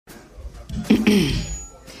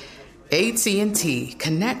AT&T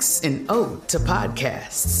connects an ode to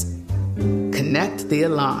podcasts. Connect the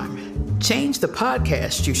alarm. Change the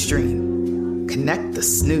podcast you stream. Connect the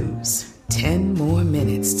snooze. 10 more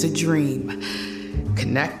minutes to dream.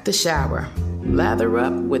 Connect the shower. Lather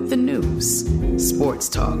up with the news. Sports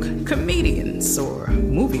talk, comedians, or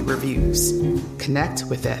movie reviews. Connect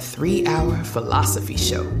with that 3-hour philosophy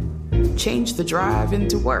show. Change the drive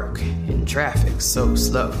into work in traffic so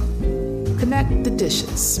slow. Connect the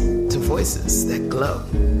dishes to voices that glow.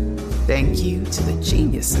 Thank you to the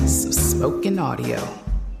geniuses of spoken audio.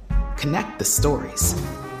 Connect the stories.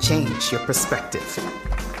 Change your perspective.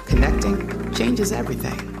 Connecting changes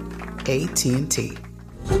everything. AT&T.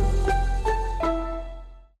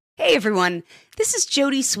 Hey everyone, this is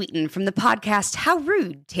Jody Sweeten from the podcast How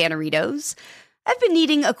Rude, Tanneritos. I've been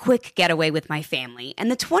needing a quick getaway with my family, and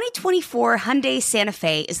the 2024 Hyundai Santa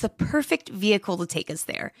Fe is the perfect vehicle to take us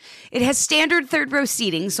there. It has standard third-row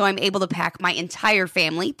seating, so I'm able to pack my entire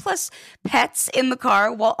family, plus pets, in the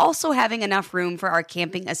car, while also having enough room for our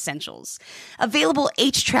camping essentials. Available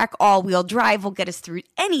H-Track all-wheel drive will get us through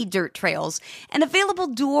any dirt trails, and available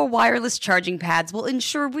dual wireless charging pads will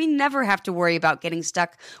ensure we never have to worry about getting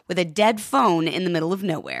stuck with a dead phone in the middle of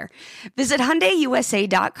nowhere. Visit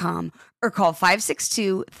HyundaiUSA.com or call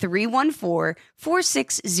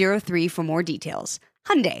 562-314-4603 for more details.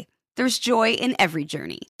 Hyundai, there's joy in every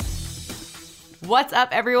journey. What's up,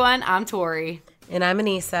 everyone? I'm Tori. And I'm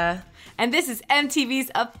Anissa. And this is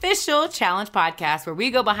MTV's official Challenge podcast, where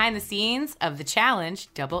we go behind the scenes of the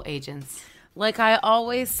Challenge Double Agents. Like I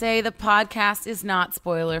always say, the podcast is not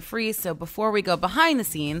spoiler-free, so before we go behind the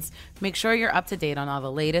scenes, make sure you're up to date on all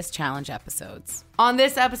the latest challenge episodes. On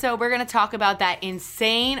this episode, we're going to talk about that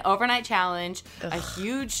insane overnight challenge, a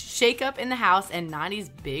huge shakeup in the house, and Nany's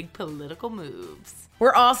big political moves.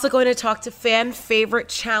 We're also going to talk to fan favorite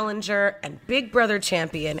challenger and Big Brother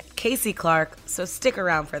champion, Kaycee Clark, so stick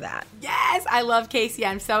around for that. Yes, I love Kaycee.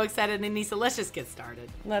 I'm so excited, Anissa. Let's just get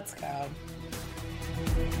started. Let's go.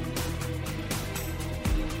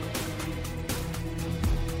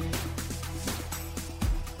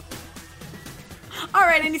 All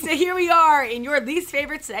right, Anissa, here we are in your least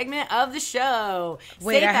favorite segment of the show,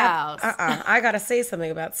 Wait, Safe House. I gotta say something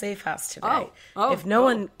about Safe House today. If no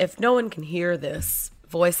one can hear this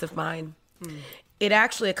voice of mine, it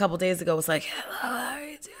actually a couple days ago was like, "Hello, how are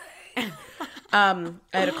you doing?" I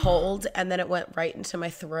had a cold, and then it went right into my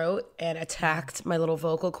throat and attacked my little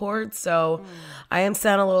vocal cords. So I am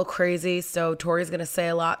sounding a little crazy. So Tori's gonna say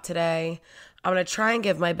a lot today. I'm gonna try and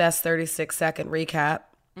give my best 36-second recap,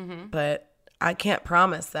 but I can't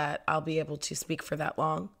promise that I'll be able to speak for that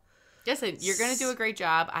long. Listen, you're going to do a great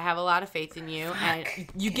job. I have a lot of faith in you. And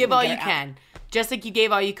you give all you can. Just like you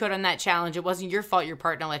gave all you could on that challenge. It wasn't your fault your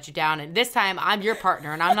partner let you down. And this time, I'm your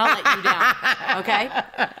partner, and I'm not letting you down. Okay?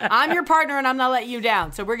 I'm your partner, and I'm not letting you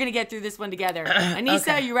down. So we're going to get through this one together.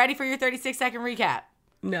 Anissa, you ready for your 36-second recap?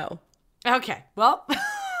 No. Okay. Well,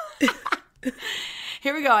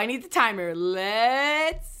 here we go. I need the timer.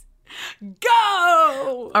 Let's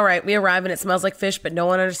go! All right, we arrive and it smells like fish, but no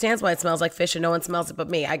one understands why it smells like fish and no one smells it but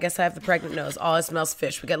me. I guess I have the pregnant nose. All I smell is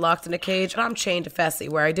fish. We get locked in a cage and I'm chained to Fessy,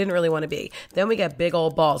 where I didn't really want to be. Then we get big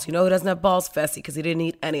old balls. You know who doesn't have balls? Fessy, because he didn't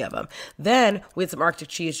eat any of them. Then we had some Arctic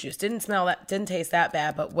cheese juice. Didn't taste that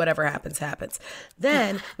bad, but whatever happens, happens.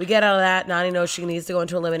 Then we get out of that. Nany knows she needs to go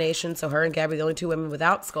into elimination, so her and Gabby are the only two women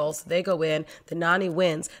without skulls. So they go in. Then Nany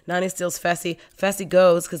wins. Nany steals Fessy. Fessy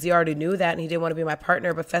goes because he already knew that and he didn't want to be my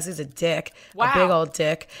partner, but Fessy's a dick. Wow. A big old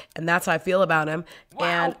dick, and that's how I feel about him. Wow.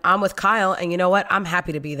 And I'm with Kyle, and you know what? I'm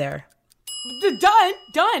happy to be there. Done.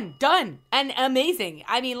 And amazing.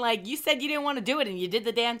 I mean, like, you said you didn't want to do it, and you did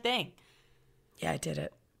the damn thing. Yeah, I did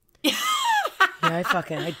it.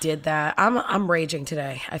 I did that. I'm raging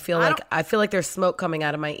today. I feel like there's smoke coming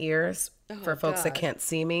out of my ears for folks that can't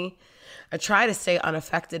see me. I try to stay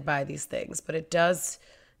unaffected by these things, but it does,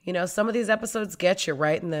 some of these episodes get you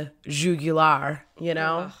right in the jugular,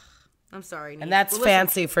 Ugh. I'm sorry, Nate. And that's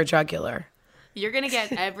fancy for jugular. You're going to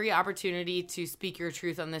get every opportunity to speak your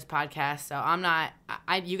truth on this podcast. So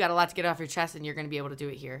you got a lot to get off your chest and you're going to be able to do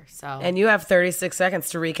it here. So. And you have 36 seconds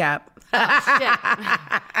to recap.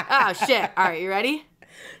 Oh, shit. All right. You ready?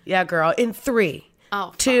 Yeah, girl. In 3,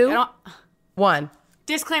 2, 1.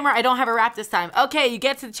 Disclaimer, I don't have a rap this time. Okay, you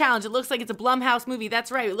get to the challenge. It looks like it's a Blumhouse movie.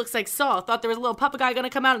 That's right. It looks like Saw. Thought there was a little puppet guy going to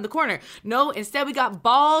come out in the corner. No, instead we got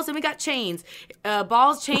balls and we got chains.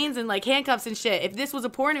 Balls, chains, and like handcuffs and shit. If this was a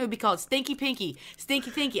porn, it would be called Stinky Pinky.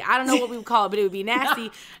 Stinky Thinky. I don't know what we would call it, but it would be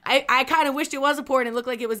nasty. I kind of wished it was a porn and looked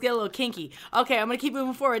like it was getting a little kinky. Okay, I'm going to keep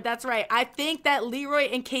moving forward. That's right. I think that Leroy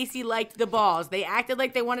and Kaycee liked the balls. They acted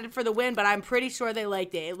like they wanted it for the win, but I'm pretty sure they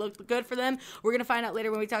liked it. It looked good for them. We're going to find out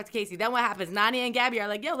later when we talk to Kaycee. Then what happens? Nani and Gabby are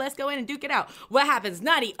like, yo, let's go in and duke it out. What happens?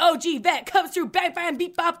 Nani, OG vet, comes through, bang, bang,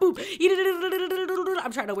 beep, bop, boop.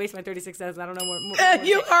 I'm trying to waste my 36 seconds. I don't know more.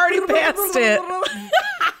 You already passed it.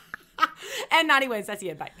 And Nani wins. That's the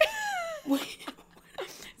end. Bye. Does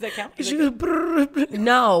that count?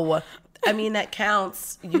 No. I mean, that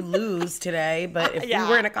counts. You lose today, but if we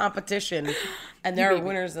were in a competition and there are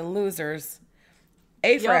winners and losers,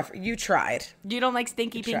 A for effort. You tried. You don't like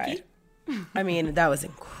Stinky Pinky? I mean, that was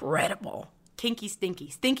incredible. Kinky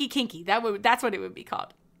Stinky. Stinky Kinky. That's what it would be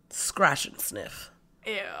called. Scratch and sniff.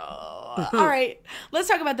 Ew. All right. Let's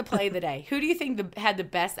talk about the play of the day. Who do you think had the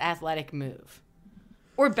best athletic move?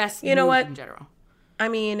 Or best move in general? I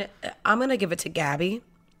mean, I'm going to give it to Gabby.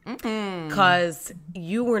 Because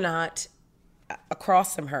you were not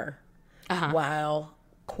across from her while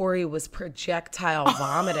Corey was projectile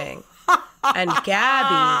vomiting. And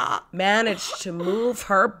Gabby managed to move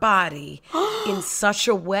her body in such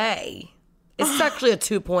a way. It's actually a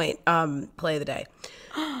 2-point play of the day.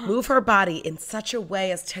 Move her body in such a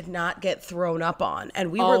way as to not get thrown up on.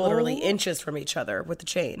 And we were literally inches from each other with the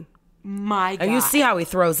chain. My God. And you see how he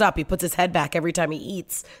throws up. He puts his head back every time he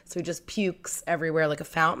eats. So he just pukes everywhere like a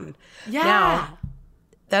fountain. Yeah. Now,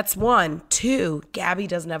 that's 1. 2, Gabby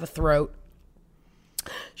doesn't have a throat.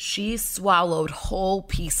 She swallowed whole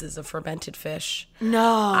pieces of fermented fish. No.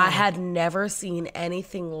 I had never seen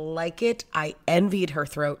anything like it. I envied her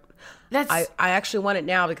throat. I actually want it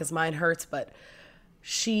now because mine hurts, but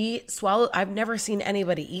she swallowed. I've never seen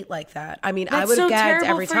anybody eat like that. I mean, I would have gagged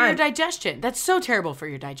every time. That's so terrible for your digestion. That's so terrible for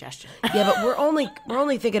your digestion. Yeah, but we're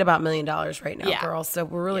only thinking about $1 million right now, girl. So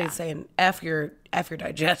we're really saying F your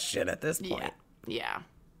digestion at this point. Yeah.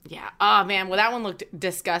 Oh man, well that one looked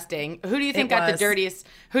disgusting. Who do you think got the dirtiest?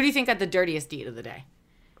 Who do you think got the dirtiest deed of the day?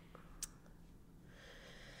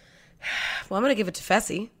 Well, I'm gonna give it to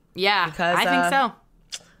Fessy. Yeah, because I think so.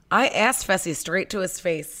 I asked Fessy straight to his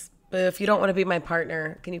face, if you don't want to be my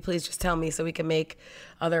partner, can you please just tell me so we can make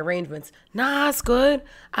other arrangements? Nah, it's good.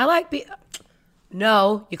 I like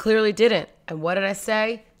No, you clearly didn't. And what did I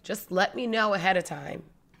say? Just let me know ahead of time.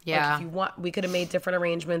 Yeah. Like if you want, we could have made different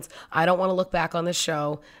arrangements. I don't want to look back on this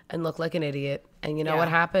show and look like an idiot. And you know what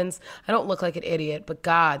happens? I don't look like an idiot, but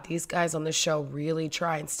God, these guys on this show really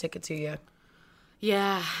try and stick it to you.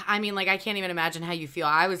 Yeah, I mean, like I can't even imagine how you feel.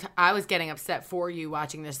 I was getting upset for you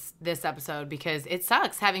watching this episode because it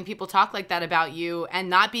sucks having people talk like that about you and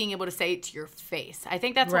not being able to say it to your face. I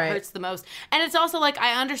think that's what hurts the most. And it's also like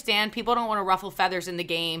I understand people don't want to ruffle feathers in the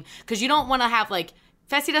game because you don't want to have like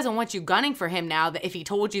Fessy doesn't want you gunning for him now that if he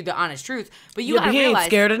told you the honest truth. But you gotta realize he ain't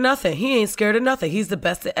scared of nothing. He ain't scared of nothing. He's the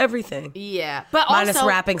best at everything. Yeah. But minus also,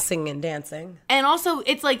 rapping, singing, and dancing. And also,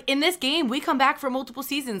 it's like in this game, we come back for multiple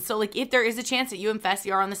seasons. So like if there is a chance that you and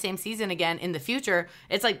Fessy are on the same season again in the future,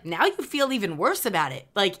 it's like now you feel even worse about it.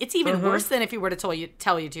 Like it's even worse than if he were to tell you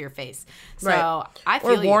to your face. So I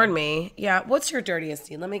feel or warn me. Yeah. What's your dirtiest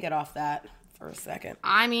deed? Let me get off that for a second.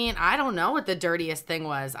 I mean, I don't know what the dirtiest thing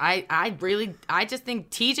was. I just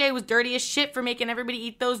think TJ was dirty as shit for making everybody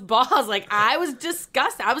eat those balls. Like, I was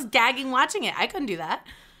disgusted. I was gagging watching it. I couldn't do that.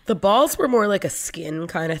 The balls were more like a skin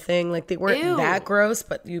kind of thing. Like, they weren't that gross,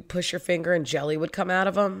 but you push your finger and jelly would come out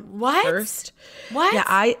of them first. What? Yeah,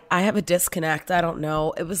 I have a disconnect. I don't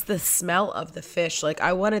know. It was the smell of the fish. Like,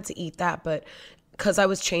 I wanted to eat that, but because I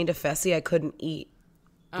was chained to Fessy, I couldn't eat.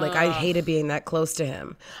 Like, I hated being that close to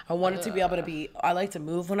him. I wanted to be able to I like to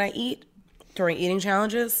move when I eat during eating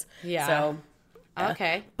challenges. Yeah. So,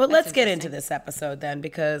 okay. But let's get into this episode then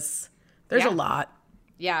because there's a lot.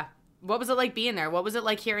 Yeah. What was it like being there? What was it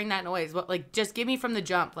like hearing that noise? What, like, just give me from the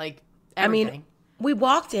jump, like, everything. I mean, we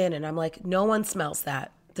walked in and I'm like, no one smells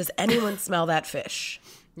that. Does anyone smell that fish?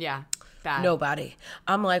 Yeah. Bad. Nobody.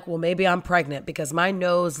 I'm like, well, maybe I'm pregnant because my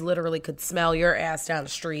nose literally could smell your ass down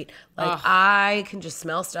the street. Like, I can just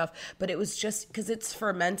smell stuff. But it was just because it's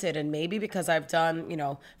fermented, and maybe because I've done,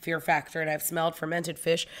 Fear Factor and I've smelled fermented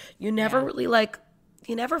fish, you never really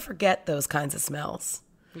you never forget those kinds of smells.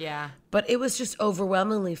 Yeah. But it was just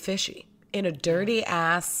overwhelmingly fishy in a dirty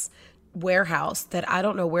ass warehouse that I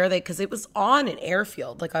don't know where because it was on an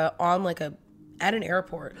airfield, at an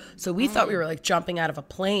airport. So we thought we were like jumping out of a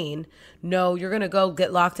plane. No, you're going to go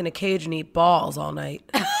get locked in a cage and eat balls all night.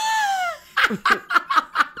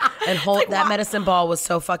 And that medicine ball was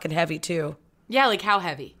so fucking heavy too. Yeah, like how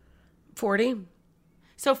heavy? 40.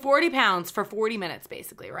 So 40 pounds for 40 minutes,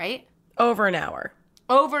 basically, right? Over an hour.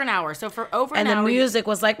 Over an hour. So for over an hour. And the music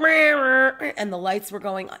was like, and the lights were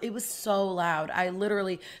going. It was so loud. I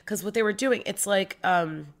literally, because what they were doing, it's like,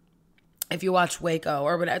 if you watch Waco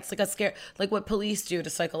or whatever, it's like a scare, like what police do to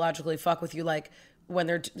psychologically fuck with you, like when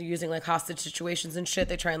they're using like hostage situations and shit,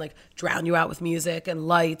 they try and like drown you out with music and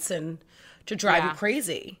lights and to drive you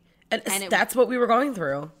crazy. And that's what we were going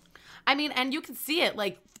through. I mean, and you could see it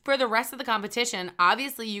like for the rest of the competition.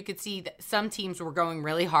 Obviously, you could see that some teams were going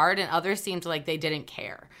really hard and others seemed like they didn't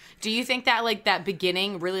care. Do you think that like that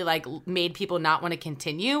beginning really like made people not want to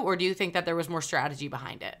continue, or do you think that there was more strategy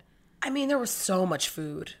behind it? I mean, there was so much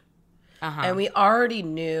food. And we already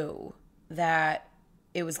knew that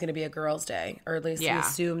it was going to be a girls' day, or at least we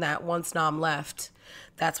assumed that once Nam left,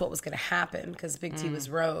 that's what was going to happen because Big T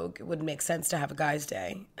was rogue. It wouldn't make sense to have a guys'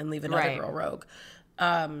 day and leave another girl rogue.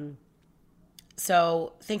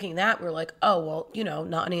 So thinking that, we're like, oh, well, you know,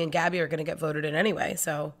 Nani and Gabby are going to get voted in anyway,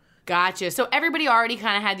 so. Gotcha. So everybody already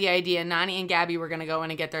kind of had the idea Nani and Gabby were going to go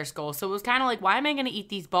in and get their skull. So it was kind of like, why am I going to eat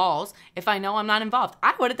these balls if I know I'm not involved?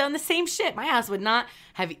 I would have done the same shit. My ass would not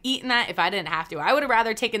have eaten that if I didn't have to. I would have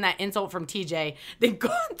rather taken that insult from TJ than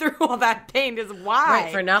gone through all that pain. Just why?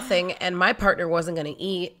 Right, for nothing. And my partner wasn't going to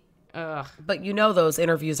eat. Ugh. But you know those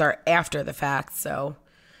interviews are after the fact, so.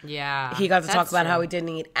 Yeah. He got to talk about how he didn't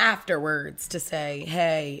eat afterwards to say,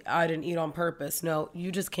 hey, I didn't eat on purpose. No,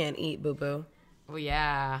 you just can't eat, boo-boo. Well,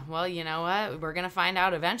 yeah. Well, you know what? We're going to find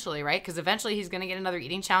out eventually, right? Because eventually he's going to get another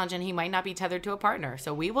eating challenge and he might not be tethered to a partner.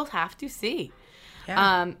 So we will have to see.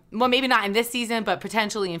 Yeah. Well, maybe not in this season, but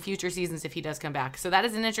potentially in future seasons if he does come back. So that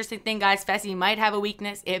is an interesting thing, guys. Fessy might have a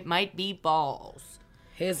weakness. It might be balls.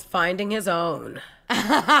 His finding his own. All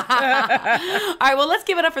right, well, let's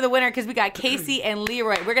give it up for the winner because we got Kaycee and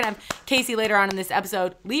Leroy. We're going to have Kaycee later on in this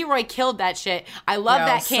episode. Leroy killed that shit. I love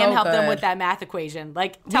that Cam helped them with that math equation.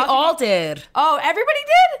 Like, we all did. Oh, everybody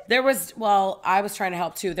did? There was, well, I was trying to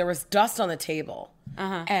help too. There was dust on the table.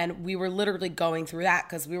 And we were literally going through that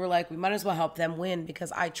because we were like, we might as well help them win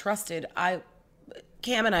because I trusted,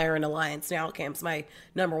 Cam and I are in alliance now. Cam's my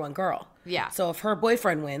number one girl. Yeah. So if her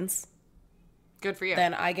boyfriend wins, good for you.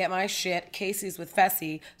 Then I get my shit. Kaycee's with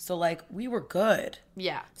Fessy. So, like, we were good.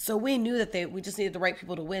 Yeah. So we knew that we just needed the right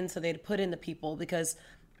people to win, so they'd put in the people because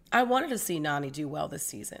I wanted to see Nani do well this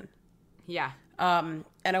season. Yeah. And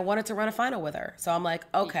I wanted to run a final with her. So I'm like,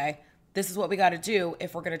 okay, this is what we got to do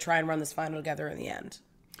if we're going to try and run this final together in the end.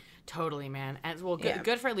 Totally, man. And well,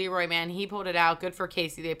 good for Leroy, man. He pulled it out. Good for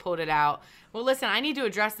Kaycee. They pulled it out. Well, listen, I need to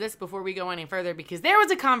address this before we go any further because there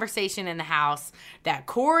was a conversation in the house that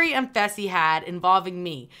Corey and Fessy had involving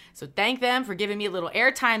me. So thank them for giving me a little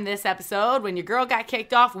airtime this episode when your girl got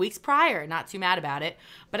kicked off weeks prior. Not too mad about it.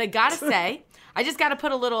 But I got to say, I just got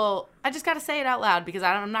to say it out loud because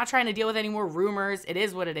I'm not trying to deal with any more rumors. It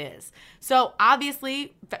is what it is. So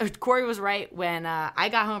obviously, Corey was right when I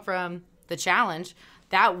got home from the challenge.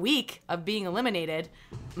 That week of being eliminated,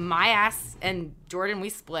 my ass and Jordan, we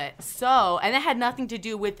split. So, and it had nothing to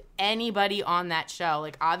do with anybody on that show.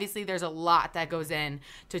 Like, obviously, there's a lot that goes in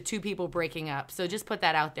to two people breaking up. So just put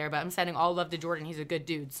that out there. But I'm sending all love to Jordan. He's a good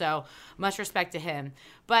dude. So much respect to him.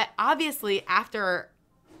 But obviously, after,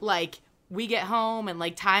 like, we get home and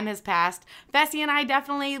like time has passed, Fessy and I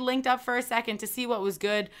definitely linked up for a second to see what was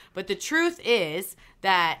good. But the truth is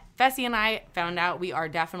that Fessy and I found out we are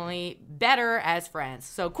definitely better as friends.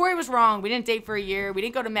 So Corey was wrong. We didn't date for a year. We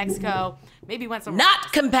didn't go to Mexico. Maybe went somewhere.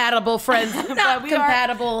 Not compatible, friends. Not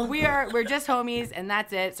compatible. We're just homies and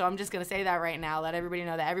that's it. So I'm just gonna say that right now. Let everybody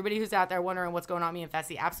know that everybody who's out there wondering what's going on with me and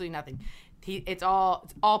Fessy, absolutely nothing. It's all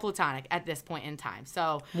platonic at this point in time.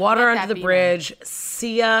 So water under the bridge.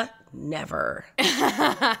 See ya never. All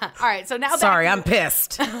right. So now sorry, I'm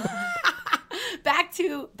pissed. back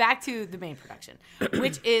to the main production,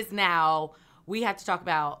 which is now we have to talk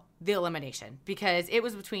about the elimination because it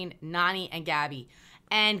was between Nani and Gabby.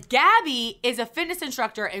 And Gabby is a fitness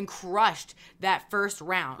instructor and crushed that first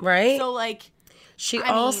round. Right. So like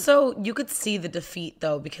you could see the defeat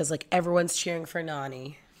though because like everyone's cheering for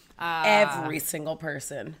Nani. Every single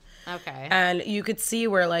person. Okay. And you could see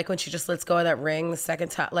where, like, when she just lets go of that ring the second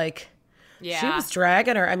time, like, yeah. She was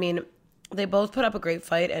dragging her. I mean, they both put up a great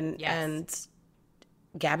fight, and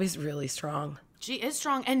Gabby's really strong. She is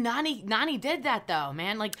strong. And Nani did that, though,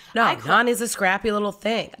 man. Like, no, Nani's a scrappy little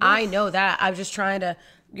thing. Oof. I know that. I'm just trying to,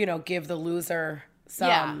 give the loser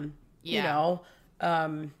some,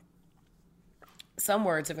 some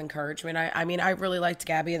words of encouragement. I mean, I really liked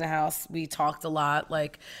Gabby in the house. We talked a lot.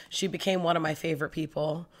 Like, she became one of my favorite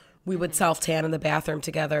people We would self-tan in the bathroom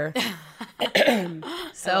together.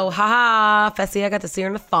 So, haha, Fessy, I got to see her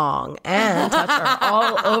in a thong and touch her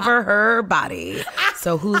all over her body.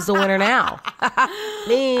 So who's the winner now?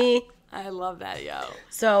 Me. I love that, yo.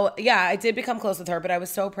 So, yeah, I did become close with her, but I was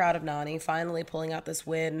so proud of Nani finally pulling out this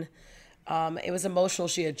win. It was emotional.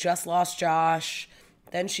 She had just lost Josh.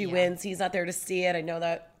 Then she wins. He's not there to see it. I know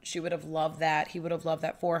that she would have loved that. He would have loved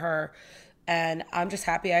that for her. And I'm just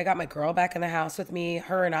happy I got my girl back in the house with me.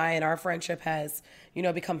 Her and I and our friendship has,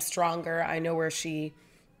 become stronger. I know where she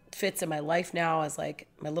fits in my life now as like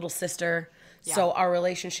my little sister. Yeah. So our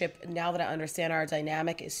relationship, now that I understand our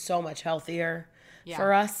dynamic, is so much healthier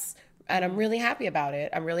for us. And I'm really happy about it.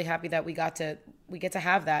 I'm really happy that we get to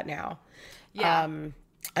have that now. Yeah.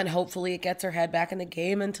 And hopefully it gets her head back in the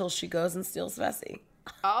game until she goes and steals Fessy.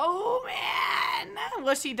 Oh man.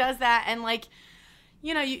 Well, she does that, and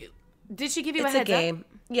did she give you a heads game up?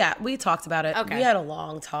 Yeah, we talked about it. Okay. We had a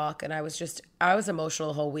long talk, and I was emotional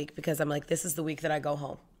the whole week because I'm like, this is the week that I go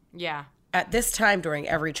home. Yeah. At this time during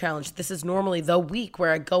every challenge, this is normally the week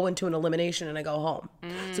where I go into an elimination and I go home.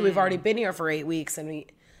 So we've already been here for 8 weeks, and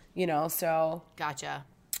so. Gotcha.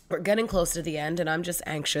 We're getting close to the end, and I'm just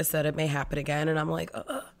anxious that it may happen again, and I'm like,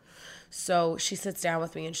 ugh. So she sits down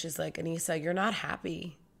with me, and she's like, Anissa, you're not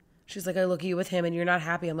happy. She's like, I look at you with him, and you're not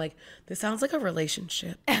happy. I'm like, this sounds like a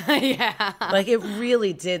relationship. Yeah. Like, it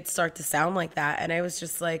really did start to sound like that, and I was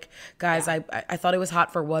just like, guys, I thought he was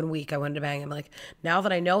hot for 1 week. I wanted to bang him. Like, now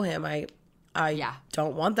that I know him, I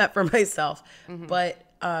don't want that for myself. Mm-hmm. But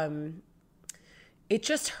it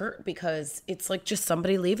just hurt because it's like just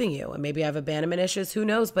somebody leaving you, and maybe I have abandonment issues, who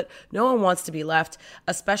knows, but no one wants to be left,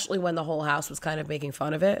 especially when the whole house was kind of making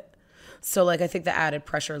fun of it. So like, I think the added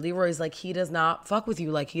pressure, Leroy's like, he does not fuck with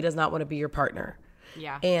you. Like, he does not want to be your partner.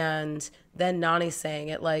 Yeah. And then Nani's saying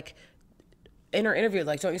it like in her interview,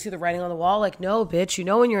 like, don't you see the writing on the wall? Like, no, bitch,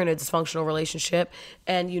 when you're in a dysfunctional relationship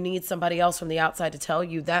and you need somebody else from the outside to tell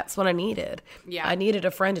you. That's what I needed. Yeah. I needed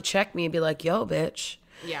a friend to check me and be like, yo, bitch.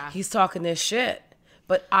 Yeah. He's talking this shit.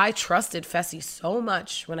 But I trusted Fessy so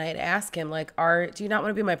much when I had asked him, like, do you not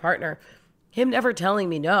want to be my partner? Him never telling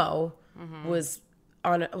me no was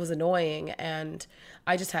annoying. And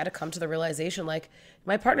I just had to come to the realization, like,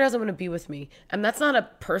 my partner doesn't want to be with me. And that's not a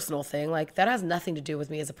personal thing. Like, that has nothing to do with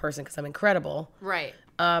me as a person because I'm incredible. Right.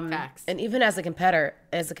 Facts. And even as a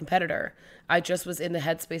competitor, I just was in the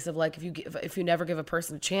headspace of, like, if you never give a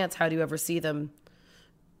person a chance, how do you ever see them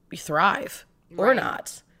thrive or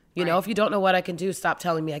not? You know, if you don't know what I can do, stop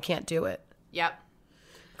telling me I can't do it. Yep.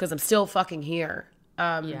 Because I'm still fucking here.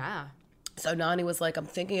 Yeah. So Nani was like, I'm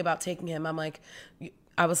thinking about taking him.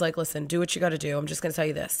 I was like, listen, do what you got to do. I'm just going to tell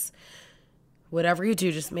you this. Whatever you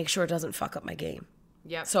do, just make sure it doesn't fuck up my game.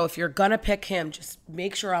 Yep. So if you're going to pick him, just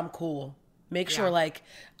make sure I'm cool. Make sure, like,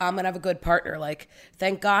 I'm going to have a good partner. Like,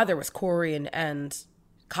 thank God there was Corey and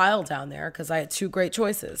Kyle down there because I had 2 great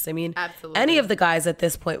choices. I mean, absolutely, any of the guys at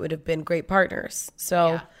this point would have been great partners.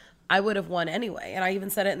 So I would have won anyway. And I even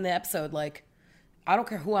said it in the episode, like, I don't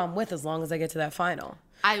care who I'm with as long as I get to that final.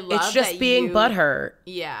 I love it's just that being butthurt.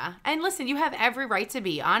 Yeah. And listen, you have every right to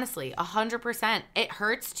be, honestly, 100%. It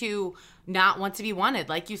hurts to not want to be wanted.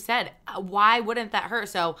 Like you said, why wouldn't that hurt?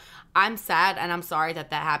 So I'm sad and I'm sorry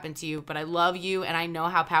that happened to you, but I love you and I know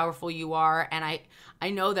how powerful you are. And I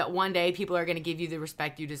know that one day people are going to give you the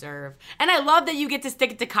respect you deserve. And I love that you get to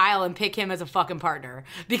stick it to Kyle and pick him as a fucking partner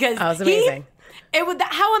because that was amazing.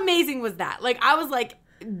 How amazing was that? Like, I was like,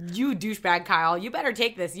 you douchebag Kyle, you better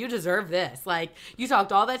take this. You deserve this. Like, you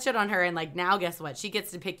talked all that shit on her and like, now guess what? She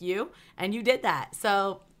gets to pick you and you did that.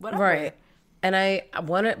 So whatever. Right. And I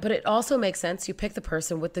want to, but it also makes sense. You pick the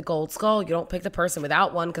person with the gold skull. You don't pick the person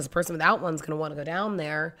without one because the person without one's going to want to go down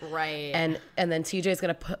there. Right. And then TJ's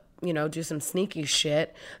going to do some sneaky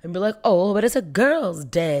shit and be like, oh, but it's a girl's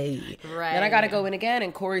day. Right. Then I got to go in again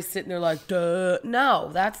and Corey's sitting there like, duh.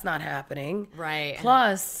 No, that's not happening. Right.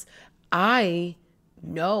 Plus, I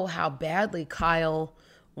know how badly Kyle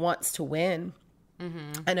wants to win.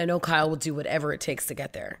 Mm-hmm. And I know Kyle will do whatever it takes to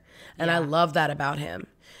get there. And I love that about him.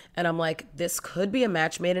 And I'm like, this could be a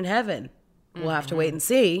match made in heaven. We'll have to wait and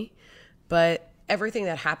see. But everything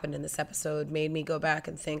that happened in this episode made me go back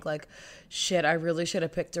and think like, shit, I really should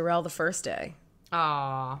have picked Darrell the first day.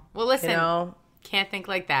 Aw. Well, listen, can't think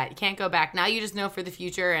like that. You can't go back. Now you just know for the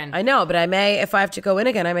future. And I know, but I may, if I have to go in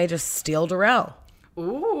again, I may just steal Darrell.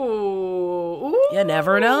 Ooh. You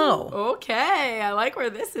never know. Okay. I like where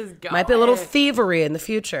this is going. Might be a little thievery in the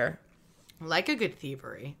future. Like a good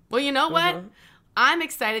thievery. Well, you know what? Mm-hmm. I'm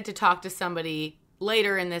excited to talk to somebody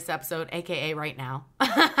later in this episode, a.k.a. right now,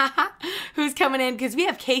 who's coming in because we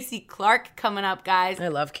have Kaycee Clark coming up, guys. I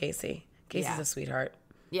love Kaycee. Kaycee's a sweetheart.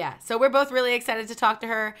 Yeah, so we're both really excited to talk to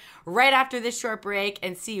her right after this short break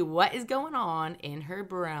and see what is going on in her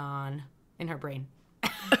brain.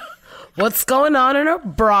 What's going on in her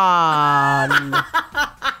brawn?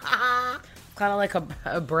 Kind of like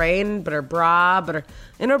a brain, but her bra, but her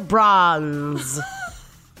in her bronze.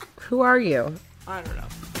 Who are you? I don't know.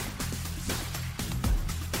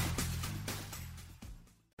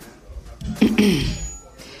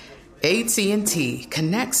 AT&T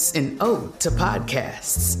connects an ode to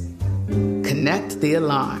podcasts. Connect the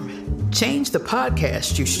alarm. Change the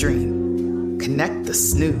podcast you stream. Connect the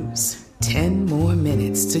snooze. 10 more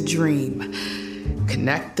minutes to dream.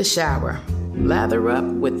 Connect the shower. Lather up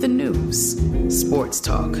with the news. Sports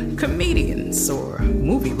talk, comedians, or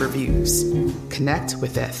movie reviews. Connect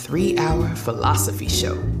with that 3-hour philosophy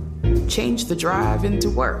show. Change the drive into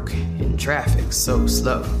work in traffic so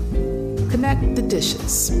slow. Connect the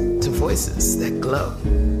dishes to voices that glow.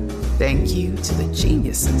 Thank you to the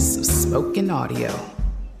geniuses of spoken audio.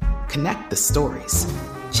 Connect the stories.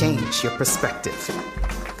 Change your perspective.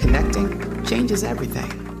 Connecting changes everything.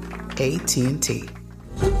 AT&T.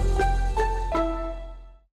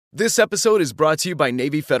 This episode is brought to you by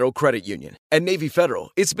Navy Federal Credit Union. At Navy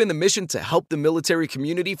Federal, it's been the mission to help the military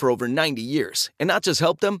community for over 90 years. And not just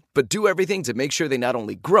help them, but do everything to make sure they not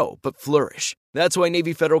only grow, but flourish. That's why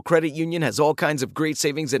Navy Federal Credit Union has all kinds of great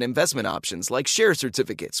savings and investment options like share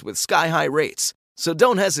certificates with sky-high rates. So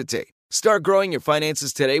don't hesitate. Start growing your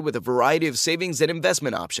finances today with a variety of savings and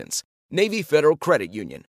investment options. Navy Federal Credit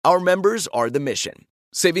Union. Our members are the mission.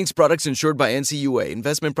 Savings products insured by NCUA.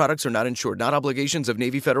 Investment products are not insured, not obligations of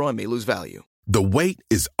Navy Federal and may lose value. The wait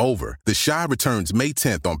is over. The Chi returns May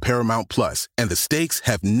 10th on Paramount Plus, and the stakes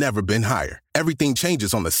have never been higher. Everything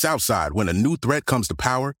changes on the South Side when a new threat comes to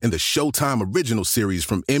power in the Showtime original series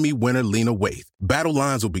from Emmy winner Lena Waithe. Battle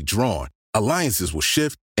lines will be drawn, alliances will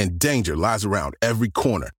shift, and danger lies around every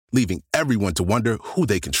corner, leaving everyone to wonder who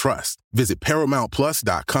they can trust. Visit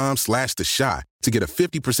ParamountPlus.com/The Chi to get a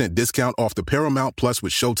 50% discount off the Paramount Plus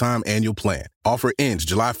with Showtime annual plan. Offer ends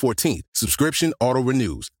July 14th. Subscription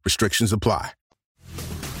auto-renews. Restrictions apply.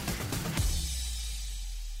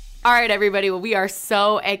 All right, everybody. Well, we are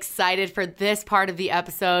so excited for this part of the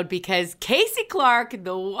episode because Kaycee Clark,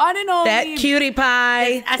 the one and only That cutie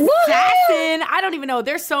pie assassin. I don't even know.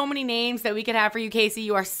 There's so many names that we could have for you, Kaycee.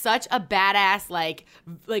 You are such a badass, like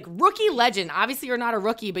rookie legend. Obviously, you're not a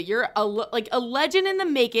rookie, but you're a legend in the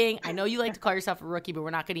making. I know you like to call yourself a rookie, but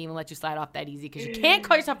we're not going to even let you slide off that easy because you can't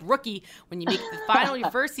call yourself a rookie when you make the final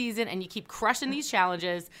your first season and you keep crushing these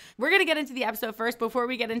challenges. We're going to get into the episode first before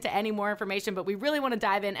we get into any more information, but we really want to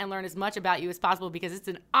dive in and learn as much about you as possible because it's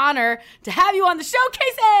an honor to have you on the show,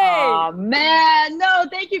 Kaycee. Oh man, no,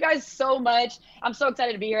 thank you guys so much. I'm so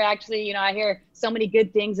excited to be here. Actually, you know, I hear so many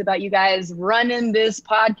good things about you guys running this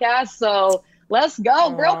podcast. So let's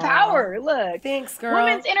go, girl power. Look, thanks, girl.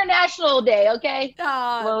 Women's International Day. Okay,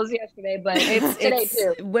 well, it was yesterday, but it's today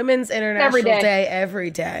too. Women's International Day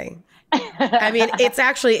every day. I mean, it's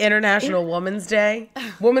actually International Women's Day.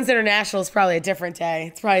 Women's International is probably a different day.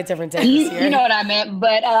 It's probably a different day this year. You know what I meant,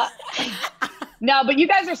 but no, but you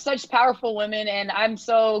guys are such powerful women, and I'm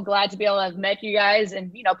so glad to be able to have met you guys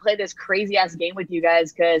and, you know, play this crazy ass game with you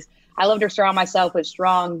guys because I love to surround myself with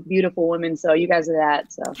strong, beautiful women. So you guys are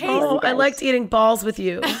that. So I liked eating balls with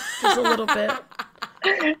you just a little bit.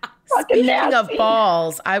 Speaking of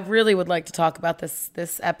balls, I really would like to talk about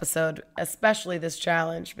this episode, especially this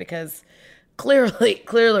challenge, because clearly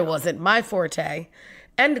wasn't my forte,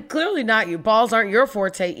 and clearly not you. Balls aren't your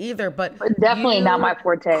forte either, but definitely not my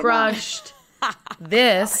forte. Crushed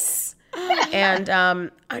this, and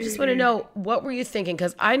I just want to know, what were you thinking?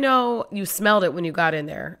 Because I know you smelled it when you got in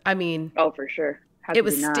there. I mean, oh, for sure. It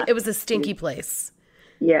was a stinky place.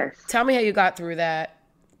 Yes. Tell me how you got through that.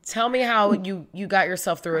 Tell me how you got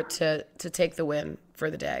yourself through it to take the win for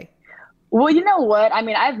the day. Well, you know what? I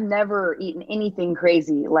mean, I've never eaten anything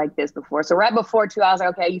crazy like this before. So right before too, I was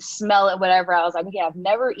like, okay, you smell it, whatever. I was like, okay, I've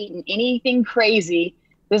never eaten anything crazy.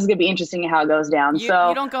 This is gonna be interesting how it goes down. You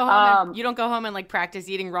don't go home. You don't go home and like practice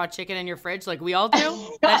eating raw chicken in your fridge like we all do.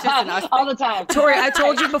 That's just an us all the time. Tori, I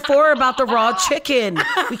told you before about the raw chicken.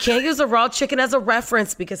 We can't use the raw chicken as a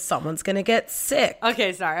reference because someone's gonna get sick.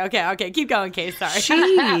 Okay, sorry. Okay, keep going, Kay. Sorry.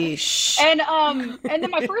 Sheesh. And then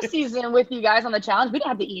my first season with you guys on the challenge, we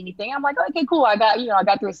didn't have to eat anything. I'm like, okay, cool. I got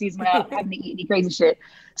through a season without having to eat any crazy shit.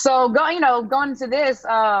 So going into this,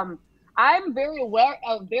 I'm very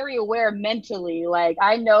aware mentally. Like,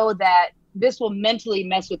 I know that this will mentally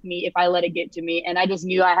mess with me if I let it get to me. And I just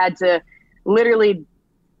knew I had to literally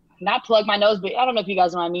not plug my nose, but I don't know if you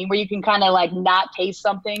guys know what I mean, where you can kind of like not taste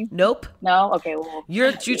something. Nope. No? Okay, well.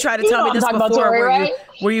 You tried to tell me this before, Tori, right?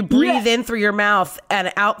 where you breathe in through your mouth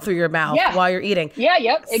and out through your mouth while you're eating. Yeah,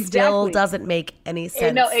 yep, exactly. Still doesn't make any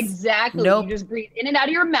sense. No, exactly. Nope. You just breathe in and out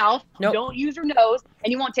of your mouth. Nope. Don't use your nose,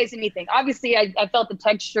 and you won't taste anything. Obviously, I felt the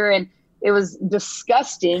texture, and it was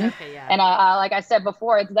disgusting. Okay, yeah. And I like I said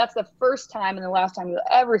before, that's the first time and the last time you'll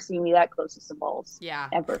ever see me that close to some balls. Yeah.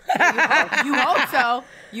 Ever. You hope so.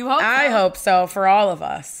 I hope so for all of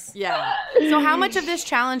us. Yeah. So how much of this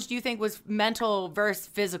challenge do you think was mental versus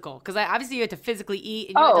physical? Because obviously you had to physically eat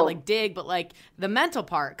and you had to like dig, but like the mental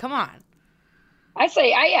part, come on. I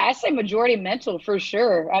say majority mental for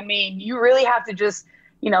sure. I mean, you really have to just,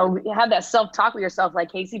 have that self-talk with yourself.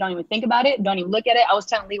 Like, Kaycee, don't even think about it. Don't even look at it. I was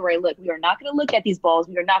telling Leroy, look, we are not going to look at these balls.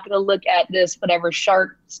 We are not going to look at this, whatever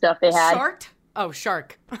shark stuff they had. Shark? Oh,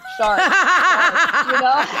 shark. Shark.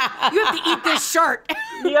 You have to eat this shark.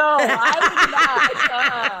 Yo, I would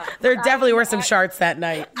not. There definitely were some sharks that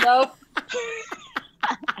night. Nope.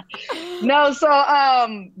 No, so,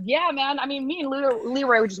 yeah, man. I mean, me and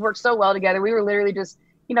Leroy, we just worked so well together. We were literally just,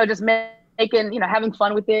 just making, having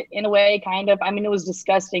fun with it in a way, kind of. I mean, it was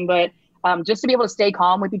disgusting, but just to be able to stay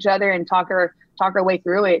calm with each other and talk our way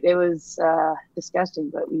through it, it was disgusting,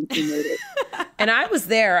 but we made it. And I was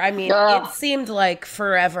there. I mean, it seemed like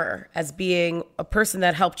forever as being a person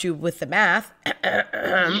that helped you with the math.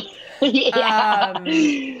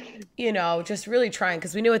 Just really trying,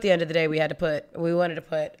 because we knew at the end of the day we wanted to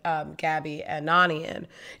put Gabby and Nani in.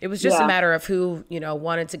 It was just a matter of who,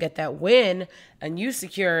 wanted to get that win, and you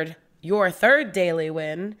secured your third daily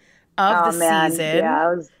win of the season.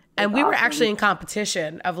 Yeah, and we were actually in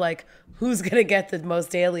competition of like, who's going to get the most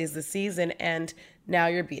dailies this season, and now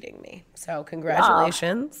you're beating me. So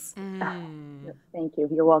congratulations. Thank you.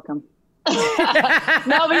 You're welcome.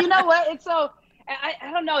 No, but you know what? It's so,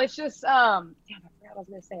 I don't know. It's just, damn, I forgot what I was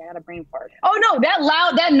going to say. I got a brain fart. Oh no,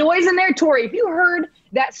 that noise in there, Tori, if you heard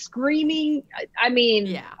that screaming, I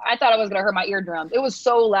mean, I thought I was going to hurt my eardrums. It was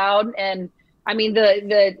so loud. And I mean,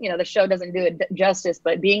 the show doesn't do it justice,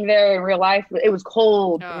 but being there in real life, it was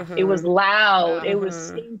cold. It was loud. It was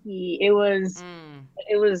stinky. It was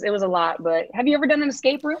a lot. But have you ever done an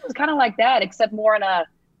escape room? It was kind of like that, except more in a,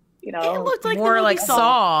 it looked like more like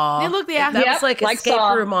Saw. It looked that was like escape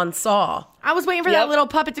room on Saw. I was waiting for that little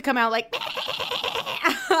puppet to come out, like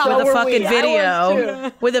with a fucking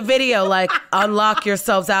video, with a video like unlock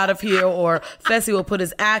yourselves out of here, or Fessy will put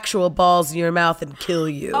his actual balls in your mouth and kill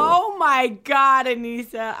you. Oh my God,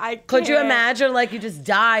 Anissa, I can't. Could you imagine like you just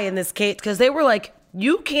die in this cage? Because they were like,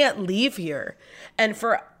 you can't leave here. And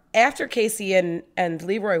after Kaycee and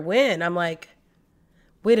Leroy win, I'm like,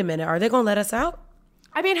 wait a minute, are they gonna let us out?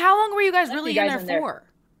 I mean, how long were you guys really in there for?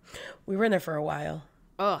 We were in there for a while.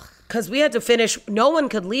 Ugh. Because we had to finish. No one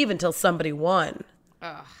could leave until somebody won.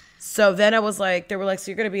 Ugh. So then I was like, they were like,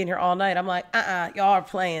 so you're going to be in here all night. I'm like, y'all are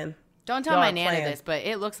playing. Don't tell my Nana this, but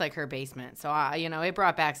it looks like her basement. So, it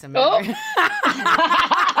brought back some memories.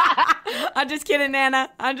 I'm just kidding, Nana.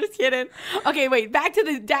 I'm just kidding. Okay, wait. Back to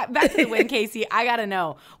the win, Kaycee. I got to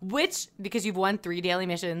know because you've won 3 daily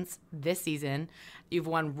missions this season. You've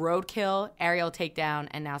won Roadkill, Aerial Takedown,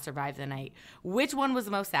 and now Survive the Night. Which one was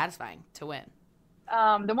the most satisfying to win?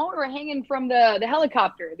 The one we were hanging from the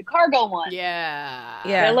helicopter, the cargo one.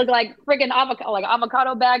 Yeah. It looked like freaking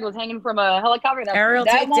avocado bag was hanging from a helicopter. Aerial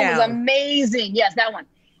that Takedown. one was amazing. Yes, that one.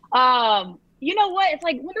 You know what? It's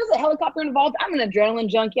like when there's a helicopter involved, I'm an adrenaline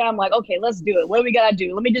junkie. I'm like, okay, let's do it. What do we gotta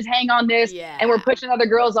do? Let me just hang on this. Yeah. And we're pushing other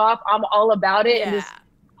girls off. I'm all about it. Yeah.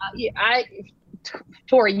 And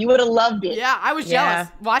Tori, you would have loved it. Yeah, I was jealous.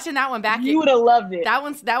 Watching that one back. You would have loved it. That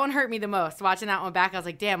one hurt me the most. Watching that one back, I was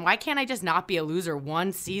like, damn, why can't I just not be a loser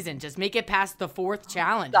one season? Just make it past the 4th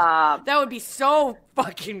challenge. Stop. That would be so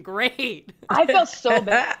fucking great. I felt so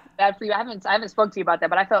bad for you. I haven't spoke to you about that,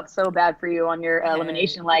 but I felt so bad for you on your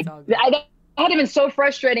elimination. Like that had been so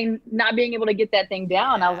frustrating not being able to get that thing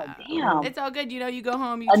down. Yeah. I was like, damn. It's all good. You go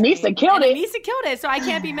home. Anissa killed it. Anissa killed it, so I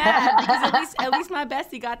can't be mad because at least my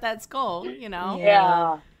bestie got that skull,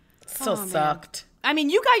 Yeah. Still sucked. I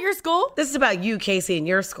mean, you got your skull. This is about you, Kaycee, and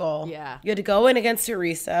your skull. Yeah. You had to go in against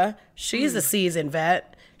Teresa. She's a seasoned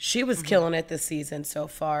vet. She was killing it this season so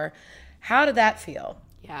far. How did that feel?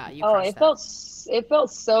 Yeah, it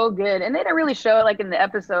felt so good. And they didn't really show it like in the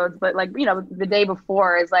episodes, but like, the day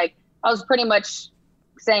before is like, I was pretty much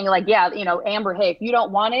saying like, yeah, Amber, hey, if you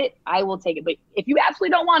don't want it, I will take it. But if you absolutely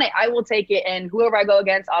don't want it, I will take it. And whoever I go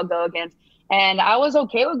against, I'll go against. And I was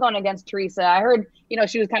okay with going against Teresa. I heard,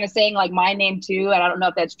 she was kind of saying like my name too. And I don't know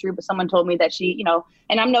if that's true, but someone told me that she,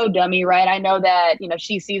 and I'm no dummy, right? I know that,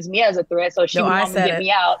 she sees me as a threat. So she would want to get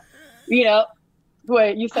me out,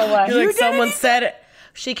 Wait, you said what? You're like, someone said it.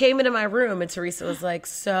 She came into my room and Teresa was like,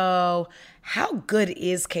 so how good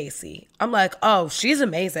is Kaycee? I'm like, oh, she's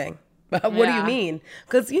amazing. What do you mean?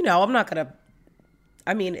 Because, I'm not going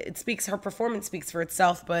to, her performance speaks for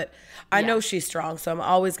itself, but I know she's strong. So I'm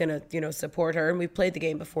always going to, support her. And we've played the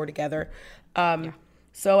game before together.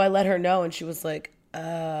 So I let her know and she was like,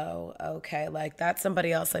 oh, okay. Like that's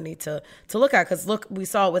somebody else I need to look at. Because look, we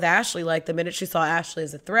saw it with Ashley. Like the minute she saw Ashley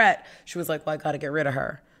as a threat, she was like, well, I got to get rid of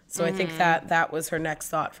her. So I think that was her next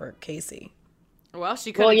thought for Kaycee. Well,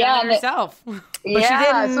 she could have done it herself. But she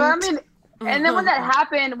didn't. So I mean, and then when that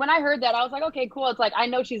happened, when I heard that, I was like, okay, cool. It's like, I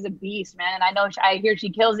know she's a beast, man. I hear she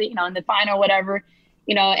kills it, in the final, whatever,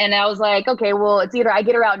 and I was like, okay, well, it's either I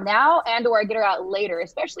get her out now or I get her out later,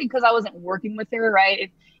 especially because I wasn't working with her,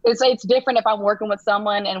 right? It's different if I'm working with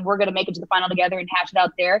someone and we're going to make it to the final together and hash it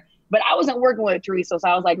out there. But I wasn't working with Teresa, so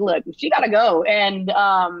I was like, look, she got to go. And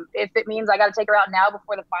if it means I got to take her out now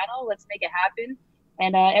before the final, let's make it happen.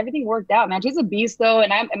 And everything worked out, man. She's a beast, though,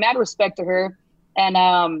 and I'm mad respect to her. And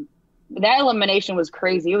that elimination was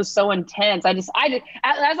crazy. It was so intense. As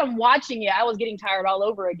I'm watching it, I was getting tired all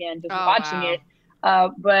over again just watching it.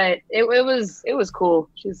 But it was cool.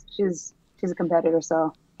 She's a competitor,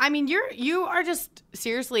 so. I mean, you are just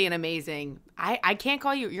seriously an amazing. I can't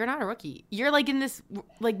call you. You're not a rookie. You're like in this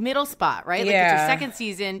like middle spot, right? Like it's your second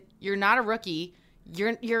season. You're not a rookie.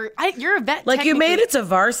 You're a vet. Like you made it to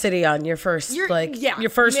varsity on your first your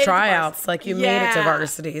first tryouts. Like you made it to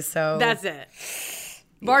varsity. So that's it.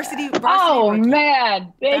 Varsity. Oh rookie.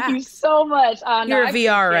 Man, thank you so much. You're a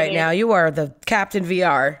VR right now. You are the captain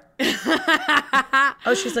VR.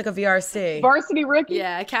 Oh, she's like a VRC. Varsity rookie.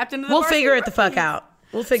 Yeah, captain. We'll figure it the fuck out.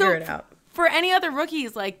 We'll figure it out. For any other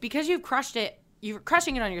rookies, like, because you've crushed it, you're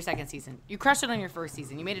crushing it on your second season. You crushed it on your first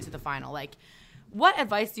season. You made it to the final. Like, what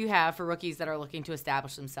advice do you have for rookies that are looking to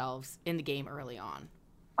establish themselves in the game early on?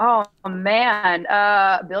 Oh, man.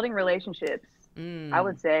 Building relationships, I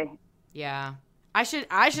would say. Yeah. I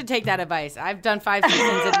should take that advice. I've done 5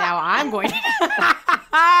 seasons and now I'm going to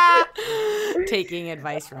taking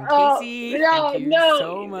advice from Kaycee. Thank you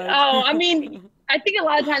so much. Oh, I mean, I think a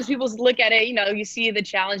lot of times people look at it, you see the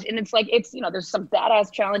challenge and it's like, there's some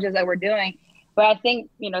badass challenges that we're doing. But I think,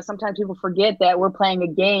 sometimes people forget that we're playing a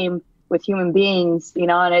game with human beings,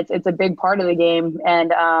 and it's a big part of the game.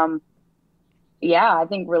 And I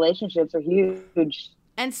think relationships are huge.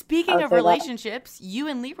 And speaking of relationships, you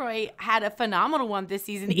and Leroy had a phenomenal one this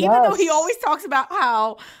season, even though he always talks about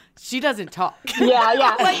how she doesn't talk. Yeah.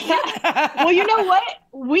 Well, you know what?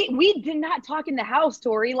 We did not talk in the house,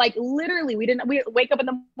 Tori. Like literally, we wake up in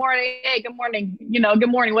the morning, hey, good morning,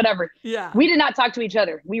 good morning, whatever. Yeah. We did not talk to each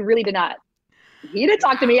other. We really did not. He didn't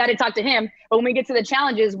talk to me. I didn't talk to him. But when we get to the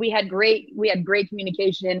challenges, we had great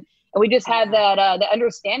communication, and we just had that the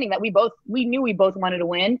understanding that we knew we both wanted to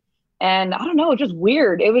win. And I don't know, it's just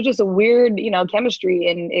weird. It was just a weird, chemistry,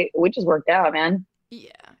 and it just worked out, man. Yeah.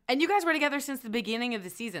 And you guys were together since the beginning of the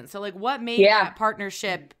season. So, like, what made that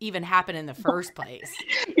partnership even happen in the first place?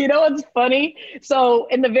 You know what's funny? So,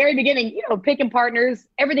 in the very beginning, picking partners,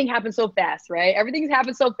 everything happened so fast, right? Everything's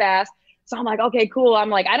happened so fast. So, I'm like, okay, cool. I'm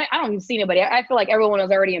like, I don't even see anybody. I feel like everyone was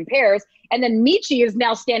already in pairs. And then Michi is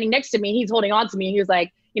now standing next to me. He's holding on to me. He was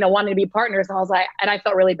like, wanting to be partners. And I was like, and I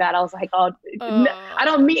felt really bad. I was like, I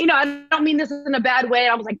don't mean this in a bad way.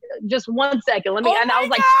 And I was like, just 1 second. Let me, and I was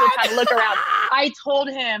like, still trying to look around. I told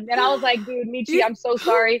him, and I was like, dude, Michi, I'm so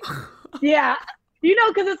sorry. Yeah.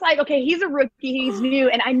 Cause it's like, okay, he's a rookie, he's new.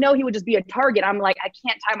 And I know he would just be a target. I'm like, I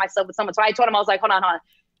can't tie myself with someone. So I told him, I was like, hold on.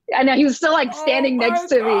 And he was still like standing next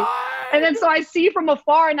to me. And then, so I see from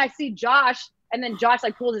afar and I see Josh, and then Josh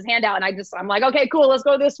like pulls his hand out, and I'm like, okay, cool. Let's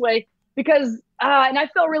go this way. Because, and I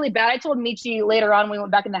felt really bad. I told Michi later on when we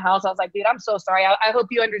went back in the house, I was like, dude, I'm so sorry. I hope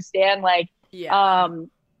you understand. Like,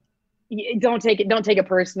 don't take it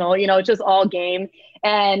personal. It's just all game.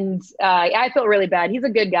 And I felt really bad. He's a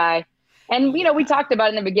good guy. And, we talked about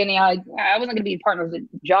it in the beginning. I wasn't going to be partners with